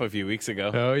on Trump a few weeks ago.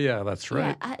 Oh yeah, that's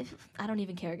right. Yeah, I don't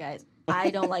even care, guys.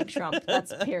 I don't like Trump.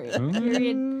 That's period.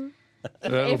 Period.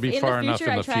 That'll be in far the enough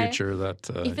future in I the try- future that.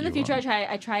 If in the you future won't.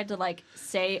 I tried to like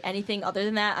say anything other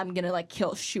than that, I'm gonna like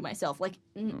shoot myself. Like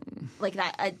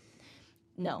that.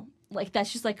 No. Like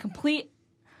that's just like complete.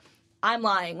 I'm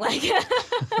lying. Like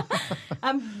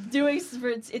I'm doing.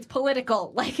 It's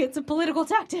political. Like it's a political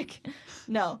tactic.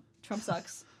 No, Trump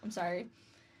sucks. I'm sorry.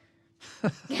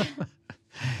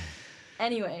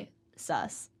 Anyway,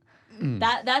 sus.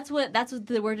 That's what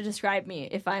the word to describe me.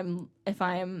 If I'm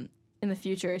in the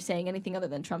future saying anything other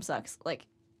than Trump sucks, like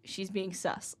she's being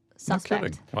sus. No Suspect.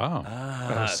 kidding.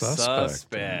 Wow.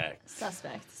 Suspect.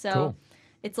 Suspect. So Cool.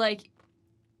 it's like,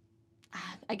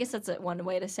 I guess that's one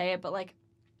way to say it, but like,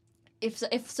 if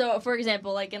so, for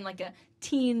example, like in like a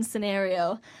teen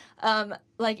scenario,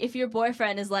 like if your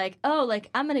boyfriend is like, oh, like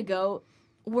I'm gonna go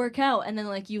work out, and then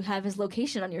like you have his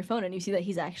location on your phone and you see that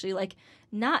he's actually like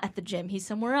not at the gym, he's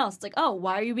somewhere else. It's like, oh,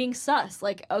 why are you being sus?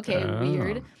 Like, okay,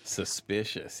 weird.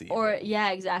 Suspicious. Even. Or yeah,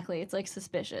 exactly. It's like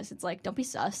suspicious. It's like, don't be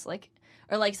sus. Like,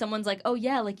 or like someone's like, oh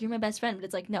yeah, like you're my best friend, but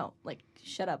it's like, no, like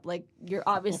shut up. Like you're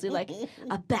obviously like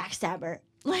a backstabber.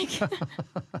 Like,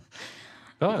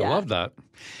 Oh, I Yeah. love that.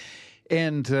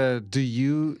 And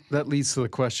that leads to the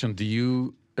question, do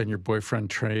you and your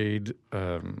boyfriend trade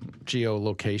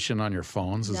geolocation on your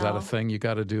phones? Is that No. a thing you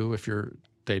got to do if you're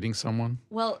dating someone?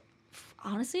 well,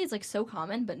 honestly, it's like so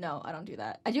common, but no, I don't do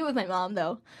that. I do it with my mom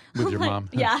though. With your Like, mom?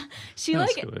 Yeah, she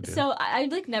That's like a good idea. so I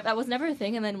like never that was never a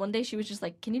thing, and then one day she was just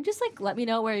like, can you just like let me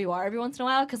know where you are every once in a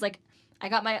while? Because like I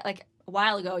got my like a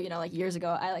while ago, you know, like years ago,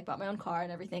 I like bought my own car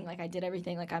and everything. Like I did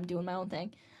everything. Like I'm doing my own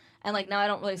thing, and like now I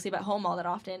don't really sleep at home all that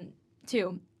often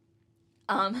too.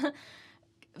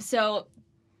 So,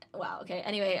 wow. Okay.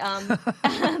 Anyway,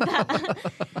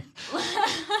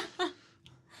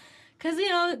 because you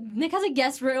know Nick has a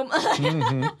guest room.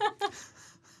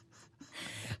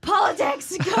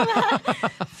 Politics, come on,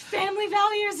 family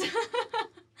values.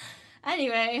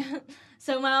 Anyway,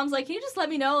 so my mom's like, can you just let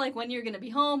me know like when you're gonna be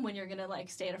home, when you're gonna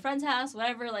like stay at a friend's house,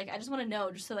 whatever. Like I just want to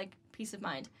know, just so like peace of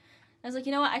mind. I was like,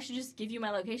 you know what, I should just give you my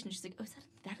location. She's like, oh, is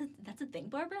that's a thing,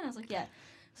 Barbara? And I was like, yeah.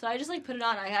 So I just like put it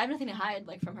on. I have nothing to hide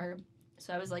like from her.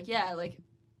 So I was like, yeah, like,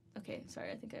 okay, sorry,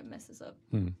 I think I messed this up.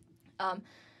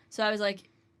 So I was like,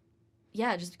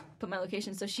 yeah, just put my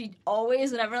location. So she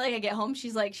always, whenever like I get home,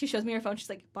 she's like, she shows me her phone. She's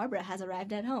like, Barbara has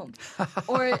arrived at home.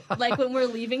 Or like when we're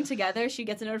leaving together, she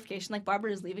gets a notification like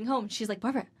Barbara is leaving home. She's like,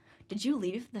 Barbara, did you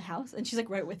leave the house? And she's like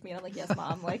right with me. And I'm like, yes,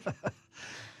 Mom. Like,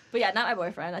 but yeah, not my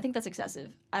boyfriend. I think that's excessive.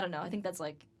 I don't know. I think that's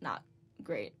like not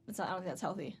great. I don't think that's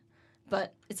healthy.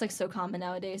 But it's like so common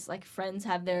nowadays. Like friends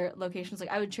have their locations. Like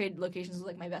I would trade locations with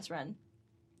like my best friend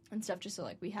and stuff just so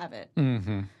like we have it.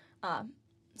 Mm-hmm.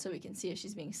 So we can see if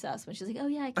she's being sus when she's like, oh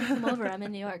yeah, I can't come over. I'm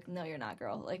in New York. No, you're not,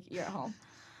 girl. Like you're at home.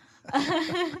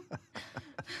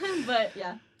 But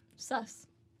yeah, sus.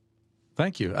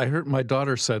 Thank you. I heard my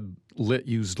daughter said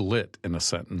used lit in a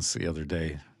sentence the other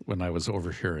day when I was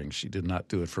overhearing. She did not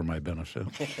do it for my benefit.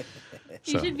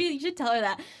 You should tell her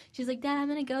that. She's like, Dad, I'm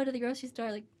gonna go to the grocery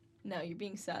store. Like, no, you're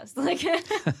being sus. Like,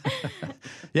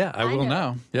 Yeah, I will know.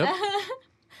 now. Yep.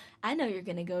 I know you're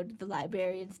gonna go to the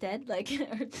library instead. Like,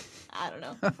 or, I don't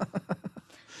know.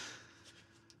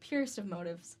 Purest of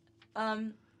motives. All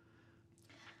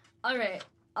right.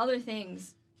 Other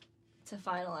things to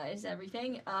finalize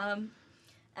everything.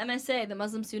 MSA, the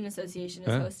Muslim Student Association,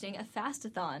 is hosting a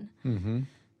fastathon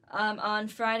on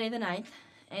Friday the 9th.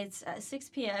 It's at 6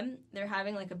 p.m. They're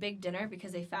having like a big dinner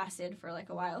because they fasted for like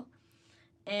a while.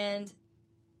 And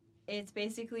it's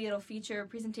basically, it'll feature a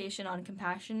presentation on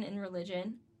compassion in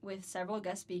religion with several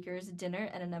guest speakers, dinner,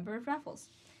 and a number of raffles.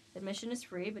 Admission is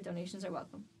free, but donations are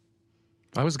welcome.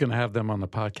 I was going to have them on the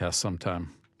podcast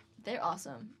sometime. They're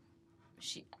awesome.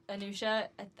 Anusha,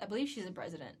 I believe she's the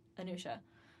president. Anusha.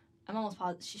 I'm almost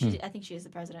positive. I think she is the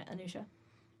president, Anusha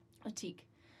Atik.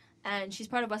 And she's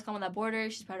part of West Calm Without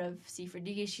Borders. She's part of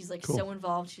C4D. She's like Cool. so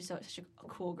involved. She's such a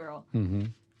cool girl. Mm-hmm.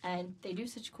 And they do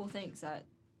such cool things at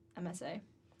MSA.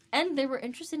 And they were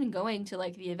interested in going to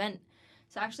like the event.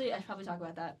 So actually, I should probably talk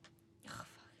about that. Ugh, fuck.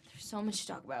 There's so much to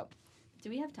talk about. Do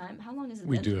we have time? How long is it?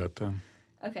 We do have time.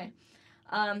 Okay.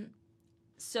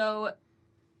 So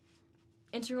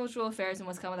Intercultural Affairs in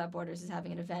West Calm Without Borders is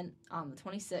having an event on the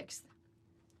 26th.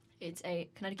 It's a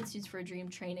Connecticut Students for a Dream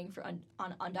training for on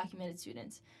undocumented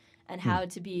students and how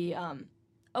to be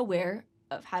aware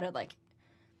of how to like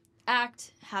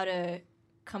act, how to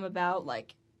come about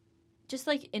like just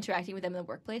like interacting with them in the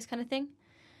workplace kind of thing.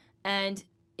 And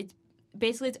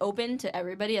it's open to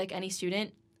everybody, like any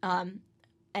student.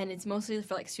 And it's mostly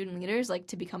for like student leaders, like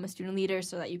to become a student leader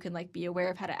so that you can like be aware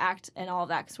of how to act and all of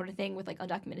that sort of thing with like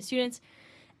undocumented students.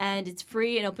 And it's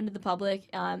free and open to the public.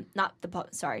 Not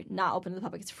open to the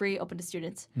public. It's free, open to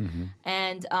students. Mm-hmm.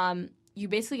 And you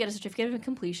basically get a certificate of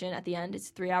completion at the end. It's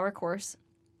a 3-hour course.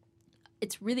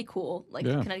 It's really cool. Like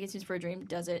Connecticut Students for a Dream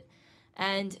does it.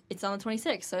 And it's on the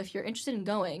 26th. So if you're interested in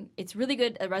going, it's really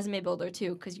good a resume builder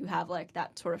too, because you have like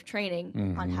that sort of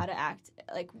training on how to act,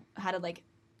 like how to like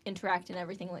interact and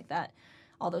everything like that,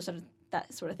 all those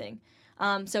that sort of thing.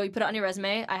 So you put it on your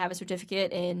resume. I have a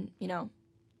certificate in,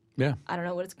 I don't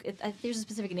know what there's a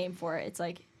specific name for it. It's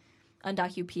like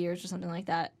Undocu Peers or something like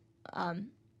that.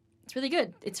 It's really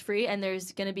good. It's free, and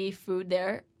there's going to be food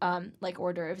there, like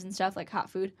hors d'oeuvres and stuff, like hot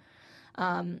food.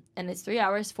 And it's 3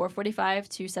 hours, 4:45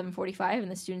 to 7:45 in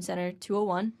the Student Center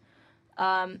 201.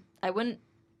 I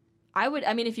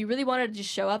mean, if you really wanted to just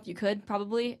show up, you could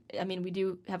probably. I mean, we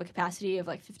do have a capacity of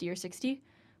like 50 or 60,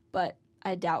 but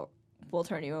I doubt we'll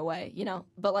turn you away,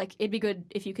 But like, it'd be good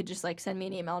if you could just like send me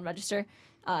an email and register.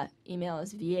 Email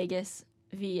is Viegas,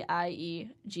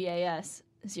 VIEGAS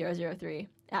 003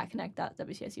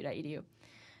 @connect.wcsu.edu.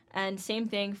 And same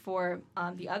thing for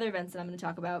the other events that I'm going to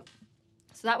talk about.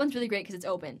 So that one's really great because it's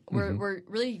open. We're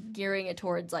really gearing it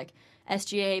towards like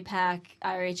SGA, PAC,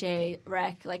 IRHA,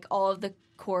 REC, like all of the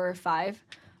core 5,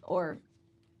 or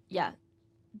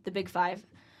the big 5.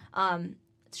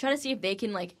 To try to see if they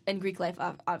can like, and Greek life,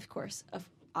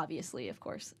 obviously, of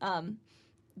course,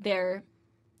 they're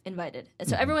invited. And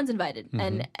so everyone's invited.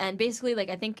 And basically, like,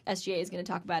 I think SGA is going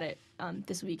to talk about it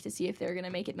this week to see if they're going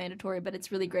to make it mandatory. But it's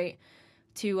really great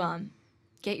to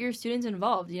get your students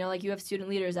involved. Like you have student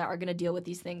leaders that are going to deal with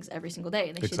these things every single day,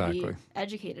 and they should be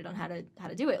educated on how to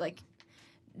do it. Like,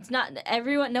 it's not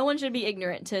everyone. No one should be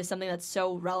ignorant to something that's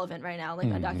so relevant right now, like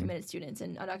undocumented students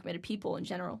and undocumented people in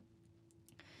general.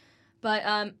 But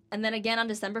and then again on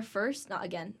December 1st, not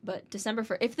again, but December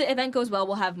 1st. If the event goes well,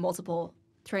 we'll have multiple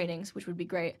trainings, which would be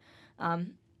great.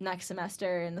 Next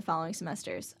semester and the following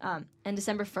semesters. And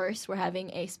December 1st, we're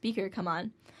having a speaker come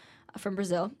on from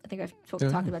Brazil. I think I've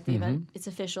talked about the event. It's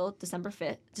official, December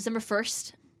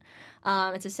 1st.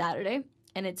 It's a Saturday,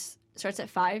 and it starts at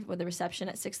 5 with a reception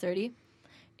at 6:30.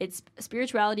 It's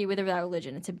spirituality with or without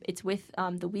religion. It's with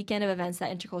the weekend of events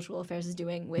that Intercultural Affairs is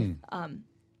doing with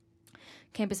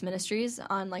campus ministries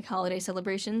on like holiday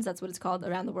celebrations. That's what it's called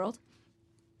around the world.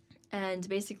 And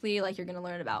basically, like, you're going to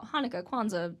learn about Hanukkah,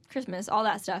 Kwanzaa, Christmas, all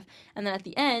that stuff. And then at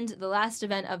the end, the last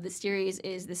event of the series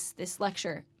is this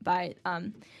lecture by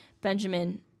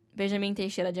Benjamin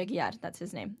Teixeira de Aguiar. That's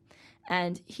his name.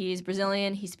 And he's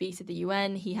Brazilian. He speaks at the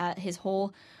UN. He had his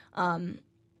whole, I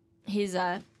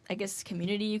guess,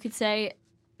 community, you could say,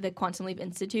 the Quantum Leap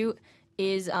Institute,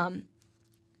 is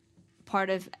part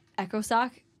of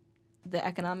ECOSOC, the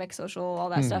economic, social, all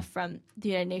that stuff from the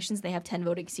United Nations. They have 10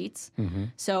 voting seats.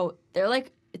 So they're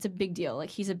like, it's a big deal.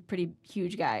 Like, he's a pretty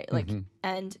huge guy. Like,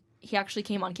 and he actually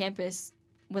came on campus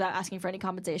without asking for any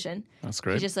compensation. That's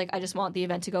great. He's just like, I just want the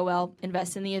event to go well,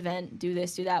 invest in the event, do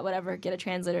this, do that, whatever, get a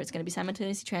translator. It's going to be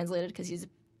simultaneously translated because he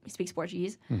speaks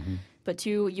Portuguese. But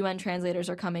 2 UN translators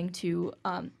are coming to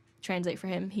translate for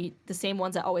him. The same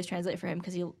ones that always translate for him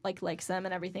because he likes them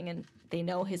and everything, and they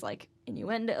know his like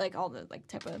innuendo, like all the like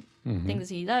type of things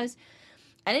that he does.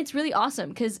 And it's really awesome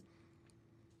because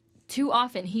too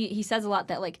often he says a lot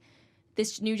that like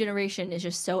this new generation is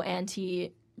just so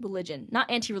anti-religion, not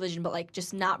anti-religion, but like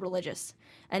just not religious,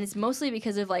 and it's mostly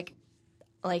because of like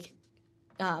what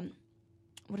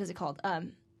is it called?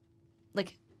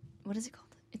 Like, what is it called?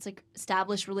 It's like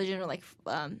established religion or like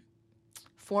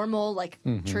formal like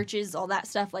churches, all that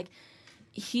stuff. Like,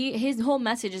 his whole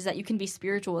message is that you can be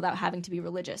spiritual without having to be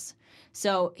religious.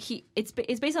 So it's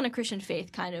based on a Christian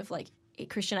faith, kind of like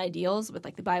Christian ideals with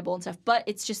like the Bible and stuff, but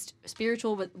it's just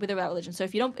spiritual with or without religion. So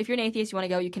if you're an atheist, you want to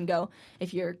go, you can go.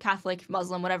 If you're Catholic,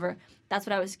 Muslim, whatever, that's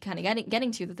what I was kind of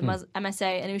getting to. That the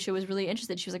MSA, Anusha was really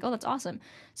interested. She was like, oh, that's awesome.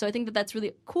 So I think that that's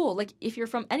really cool. Like if you're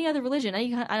from any other religion,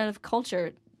 any kind of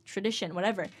culture, tradition,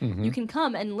 whatever, you can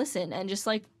come and listen and just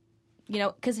like, you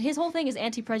know, because his whole thing is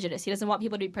anti-prejudice. He doesn't want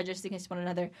people to be prejudiced against one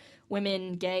another.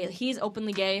 Women, gay. He's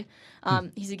openly gay.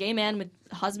 He's a gay man with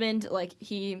a husband. Like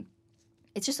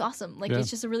it's just awesome. Like it's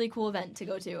just a really cool event to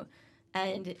go to,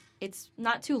 and it's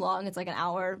not too long. It's like an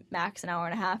hour max, an hour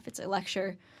and a half. It's a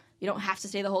lecture. You don't have to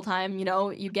stay the whole time. You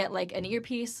know, you get like an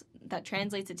earpiece that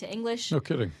translates it to English. No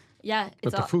kidding. Yeah,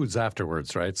 But the food's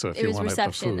afterwards, right? So if you want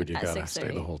the food, you got to stay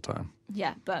 6:30. the whole time.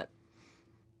 Yeah, but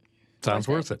Sounds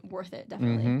worth it. Worth it,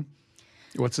 definitely.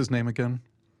 What's his name again?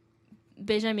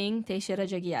 Benjamin Teixeira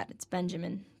de Aguiar. It's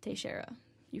Benjamin Teixeira,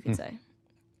 you could say.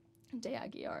 De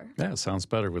Aguiar. Yeah, it sounds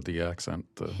better with the accent.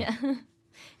 Yeah,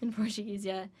 in Portuguese,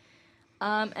 yeah.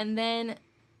 And then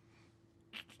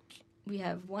we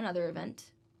have one other event.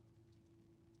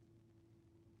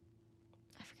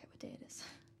 I forget what day it is.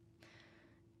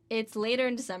 It's later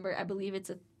in December. I believe it's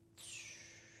on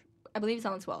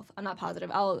the 12th. I'm not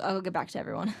positive. I'll get back to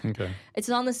everyone. Okay. It's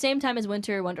on the same time as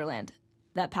Winter Wonderland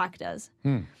that PAC does.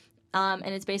 And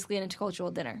it's basically an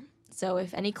intercultural dinner. So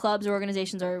if any clubs or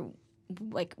organizations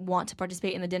want to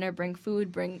participate in the dinner, bring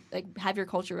food, have your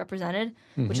culture represented,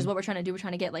 which is what we're trying to do. We're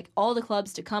trying to get like all the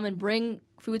clubs to come and bring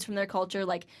foods from their culture.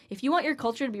 Like if you want your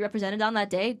culture to be represented on that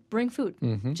day, bring food.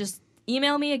 Just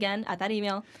email me again at that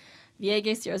email,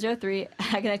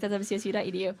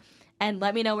 viegas003@connect.wcu.edu, and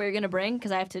let me know what you're going to bring,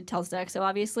 because I have to tell Sodexo,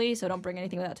 obviously, so don't bring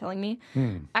anything without telling me.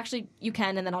 Actually, you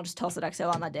can, and then I'll just tell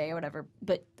Sodexo on that day or whatever,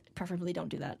 but preferably don't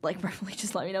do that. Like, preferably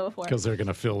just let me know before. Because they're going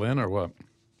to fill in or what?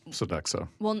 Sodexo.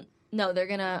 Well, no, they're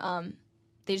going to,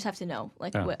 they just have to know,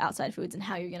 like, what outside foods and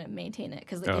how you're going to maintain it.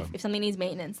 Because if something needs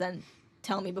maintenance, then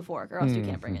tell me before, or else you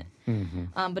can't bring it.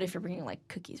 But if you're bringing, like,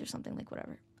 cookies or something, like,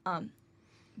 whatever.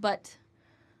 But,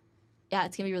 yeah,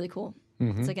 it's going to be really cool.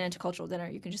 It's like an intercultural dinner.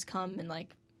 You can just come and,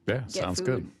 like, get sounds food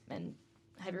good. and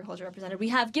have your culture represented. We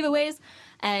have giveaways,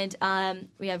 and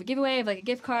we have a giveaway of, like, a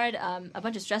gift card, a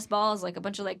bunch of stress balls, like, a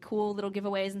bunch of, like, cool little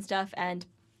giveaways and stuff, and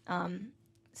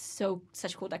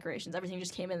such cool decorations. Everything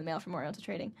just came in the mail from Oriental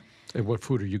Trading. And what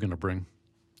food are you going to bring?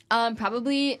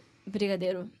 Probably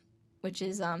brigadeiro, which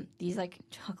is these, like,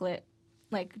 chocolate,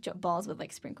 like, balls with,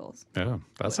 like, sprinkles. Yeah,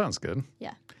 that sounds good.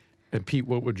 Yeah. And Pete,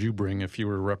 what would you bring if you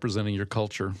were representing your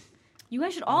culture? You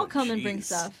guys should all come and bring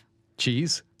stuff.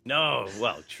 Cheese? No,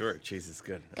 well, sure, cheese is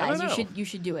good. Guys, you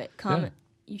should do it. Come,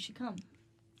 you should come.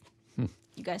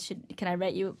 You guys should. Can I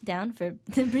write you down for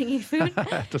bringing food? I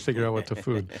have to figure out what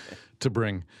food to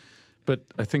bring. But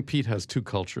I think Pete has two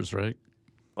cultures, right?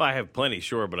 Well, I have plenty,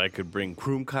 sure, but I could bring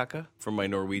kroomkake from my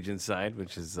Norwegian side,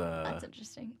 which is That's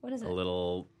interesting. What is it? a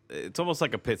little. It's almost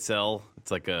like a pitzel.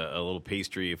 It's like a little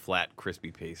pastry, a flat,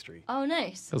 crispy pastry. Oh,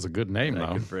 nice. That's a good name, I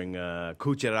though. could bring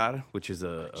kucherar, which is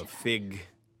a fig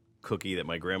cookie that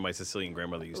my Sicilian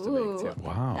grandmother used to make too.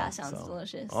 Wow. That sounds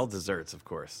delicious. All desserts, of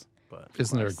course. But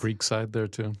Isn't there a Greek side there,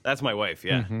 too? that's my wife,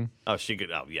 yeah. Oh, she could.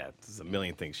 Oh, yeah. There's a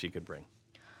million things she could bring.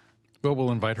 Well,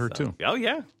 we'll invite her, too. Oh,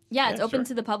 yeah. Yeah, it's open sure.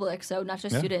 to the public, so not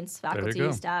just students, There you faculty,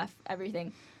 go. staff,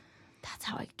 everything. That's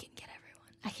how I can get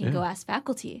everyone. I can go ask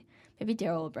faculty. Maybe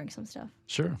Daryl will bring some stuff.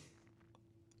 Sure.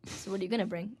 So what are you going to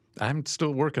bring? I'm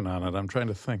still working on it. I'm trying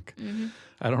to think.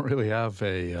 I don't really have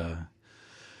I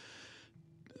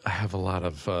have a lot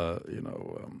of,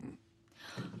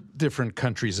 different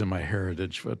countries in my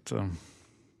heritage, but I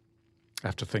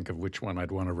have to think of which one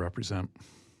I'd want to represent.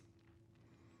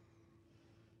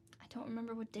 I don't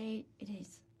remember what day it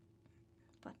is,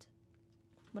 but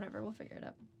whatever, we'll figure it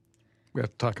out. We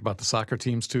have to talk about the soccer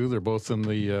teams, too. They're both in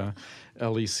the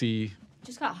LEC.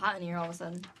 Just got hot in here all of a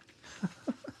sudden.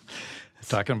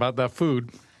 Talking about that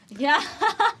food. Yeah.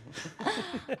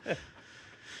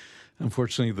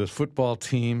 Unfortunately, the football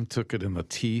team took it in the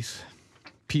teeth.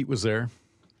 Pete was there.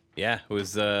 Yeah,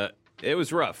 it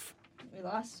was rough. We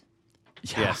lost.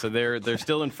 Yeah, so they're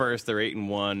still in first. They're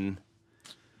 8-1.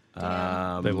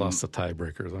 They lost the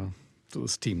tiebreaker, though, to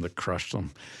this team that crushed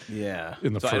them Yeah,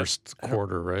 in the So first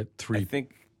quarter, right? I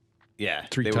think, yeah,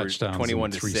 three they touchdowns were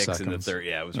in 21-6 3 in the seconds. third.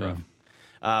 Yeah, it was rough.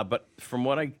 But from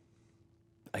what I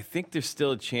think there's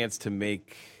still a chance to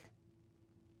make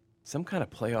some kind of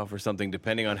playoff or something,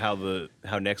 depending on how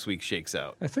next week shakes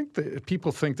out. I think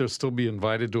people think they'll still be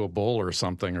invited to a bowl or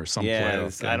something or some Yeah,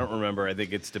 playoff game. I don't remember. I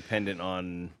think it's dependent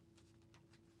on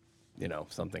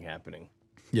something happening.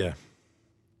 Yeah.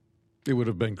 It would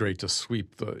have been great to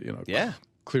sweep Yeah.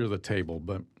 clear the table,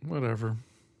 but whatever.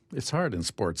 It's hard in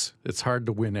sports. It's hard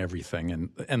to win everything and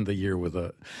end the year with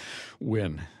a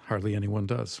win. Hardly anyone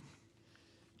does.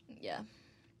 Yeah.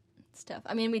 It's tough.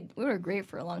 I mean, we were great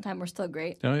for a long time. We're still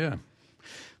great. Oh, yeah.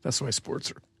 That's why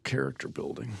sports are character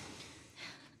building.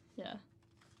 Yeah.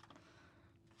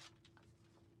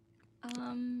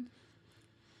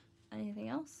 Anything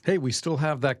else? Hey, we still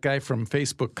have that guy from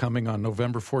Facebook coming on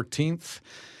November 14th,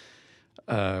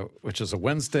 which is a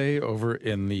Wednesday over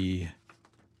in the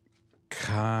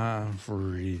VPA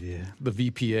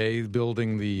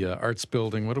building, the arts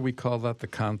building. What do we call that? The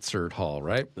concert hall,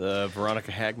 right? The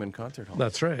Veronica Hagman Concert Hall.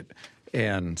 That's right.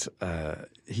 And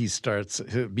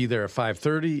he'll be there at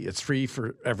 5:30. It's free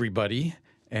for everybody.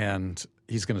 And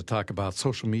he's going to talk about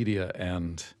social media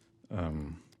and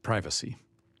privacy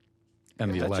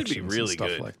and the That should be elections really and stuff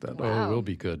good. like that. Wow. Oh, it will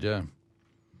be good, yeah.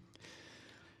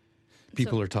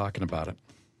 People So- are talking about it.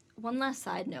 One last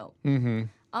side note. Mm-hmm.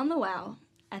 On the WOW,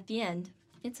 at the end,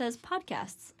 it says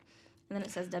podcasts. And then it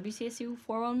says WCSU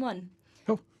 411.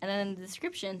 Oh. And then the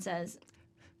description says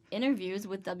interviews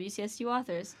with WCSU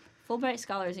authors, Fulbright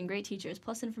scholars, and great teachers,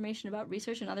 plus information about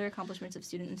research and other accomplishments of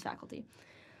student and faculty.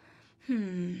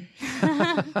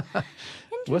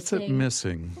 What's it Interesting.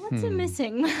 missing? What's it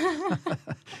missing?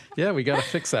 Yeah, we got to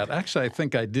fix that. Actually, I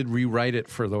think I did rewrite it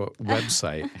for the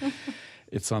website.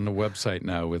 It's on the website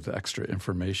now with extra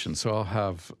information. So I'll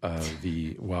have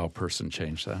the WOW person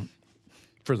change that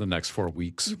for the next 4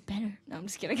 weeks. Better. No, I'm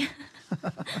just kidding.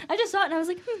 I just saw it and I was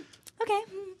like, okay.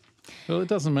 Well, it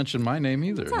doesn't mention my name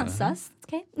either. It's not sus.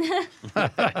 Okay.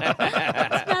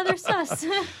 It's rather sus.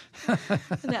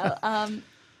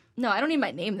 No, I don't need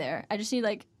my name there. I just need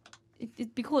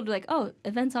it'd be cool to be like, oh,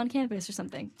 events on campus or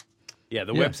something. Yeah,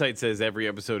 the Yeah. website says every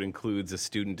episode includes a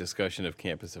student discussion of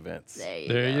campus events.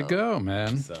 There you go,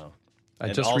 man. So, I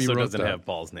and just also rewrote doesn't that. have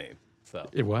Paul's name. So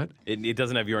It what? it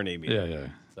doesn't have your name either. Yeah.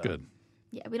 So. Good.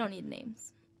 Yeah, we don't need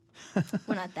names.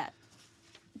 We're not that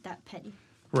petty.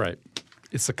 Right.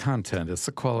 It's the content. It's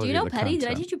the quality Do you know of the petty? content. Did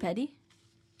I teach you petty?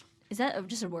 Is that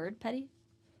just a word, petty?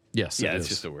 Yes, Yeah, it it's is.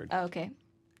 just a word. Oh, okay.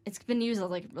 It's been used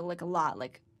like a lot,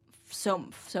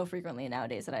 so frequently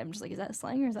nowadays that I'm just like, is that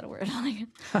slang or is that a word?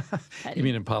 Petty. You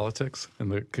mean in politics, in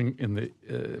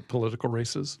the political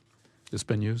races, it's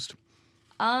been used,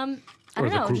 I or don't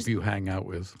the know, group you hang out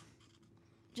with?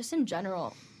 just in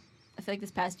general, I feel like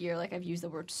this past year, I've used the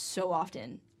word so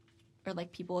often, or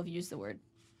people have used the word.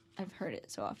 I've heard it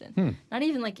so often. Not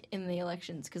even in the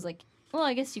elections, because well,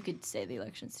 I guess you could say the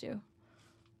elections too.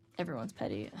 Everyone's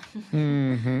petty.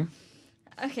 Mm-hmm.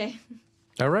 Okay,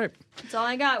 All right. that's all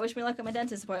I got. Wish me luck at my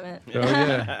dentist appointment. Oh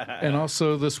yeah. And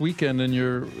also this weekend in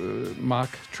your mock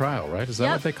trial, right? Is that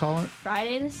Yep. what they call it?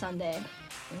 Friday to Sunday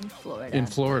in Florida. In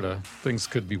Florida, things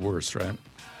could be worse, right?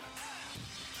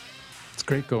 It's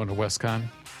great going to WestCon.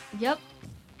 Yep.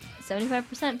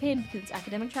 75% paid because it's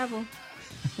academic travel.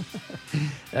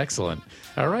 Excellent.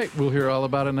 All right, we'll hear all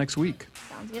about it next week.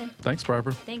 Sounds good. Thanks,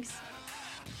 Barbara. Thanks.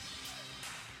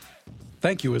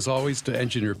 Thank you, as always, to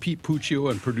engineer Pete Puccio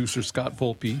and producer Scott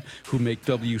Volpe, who make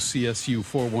WCSU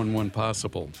 411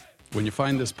 possible. When you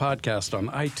find this podcast on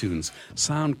iTunes,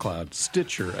 SoundCloud,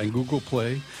 Stitcher, and Google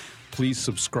Play, please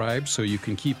subscribe so you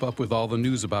can keep up with all the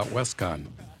news about WestCon.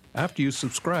 After you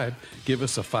subscribe, give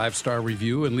us a 5-star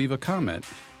review and leave a comment.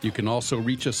 You can also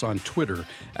reach us on Twitter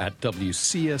at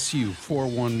WCSU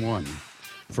 411.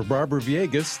 For Barbara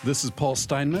Villegas, this is Paul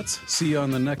Steinmetz. See you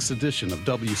on the next edition of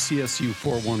WCSU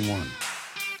 411.